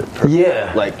know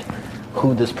Yeah. like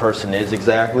who this person is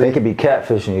exactly. they could be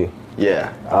catfishing you. Yeah,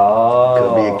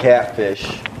 Oh. could be a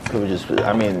catfish. Could just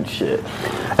I mean shit.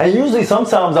 And usually,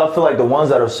 sometimes I feel like the ones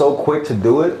that are so quick to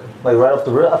do it, like right off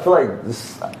the rip, I feel like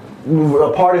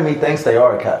a part of me thinks they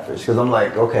are a catfish because I'm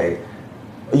like, okay,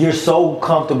 you're so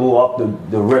comfortable off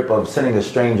the rip of sending a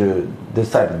stranger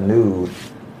this type of nude.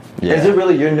 Yeah. Is it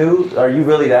really your nude? Are you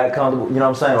really that comfortable? You know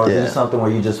what I'm saying? Or is Yeah. it something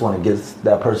where you just want to get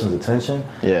that person's attention?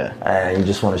 Yeah. And you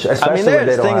just want to show. I Especially mean, when they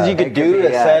there's don't things have- you could It could do be,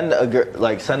 to yeah. send a girl,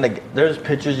 there's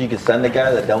pictures you could send a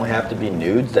guy that don't have to be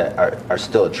nudes that are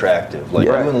still attractive. Like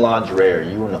Yeah. you in lingerie or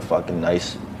you in a fucking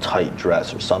nice tight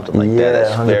dress or something like Yeah, that.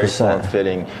 That's very 100%. form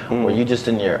fitting. Or you just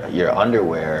in your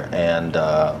underwear and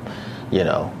you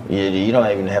know you don't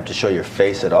even have to show your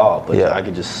face at all. But Yeah. I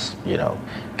could just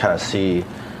kind of see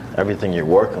everything you're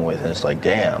working with, and it's like,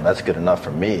 damn, that's good enough for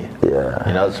me. Yeah.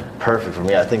 You know, it's perfect for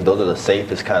me. I think those are the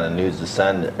safest kind of nudes to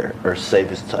send, or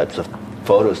safest types of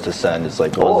photos to send. It's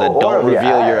like ones that Or don't your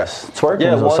reveal your ass.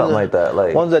 Twerking or ones something that- like that,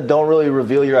 like- ones that don't really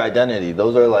reveal your identity.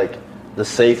 Those are like the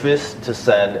safest to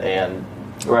send, and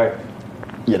Right.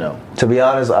 you know, To be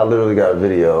honest, I literally got a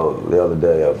video the other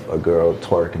day of a girl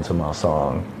twerking to my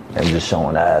song and just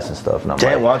showing ass and stuff. And I'm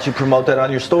damn, why like, don't you promote that on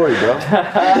your story, bro?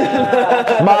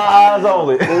 my eyes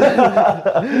only.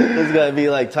 It's gonna be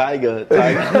like Tyga.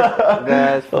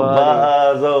 That's My funny.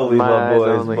 eyes only, My my eyes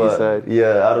boys. only, he but said.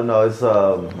 yeah, I don't know. It's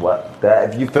what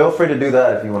that. If you feel free to do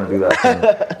that, if you want to do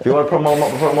that. If you want to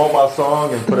promote my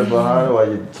song and put it behind it while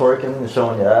you're twerking and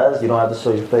showing your ass, you don't have to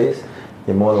show your face.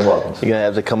 You're more than welcome. You're gonna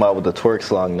have to come out with a twerk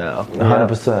song now.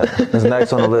 100%. It's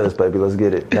next on the list, baby. Let's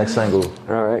get it. Next single.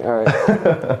 All right.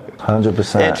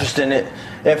 100%. Interesting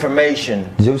information.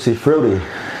 Juicy fruity.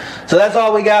 So that's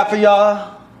all we got for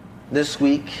y'all this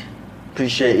week.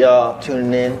 Appreciate y'all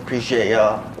tuning in. Appreciate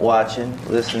y'all watching,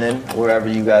 listening, wherever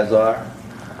you guys are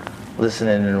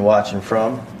listening and watching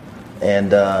from.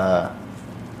 And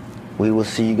we will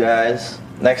see you guys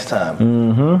next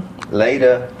time.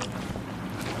 Later.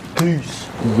 Peace.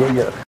 Yeah.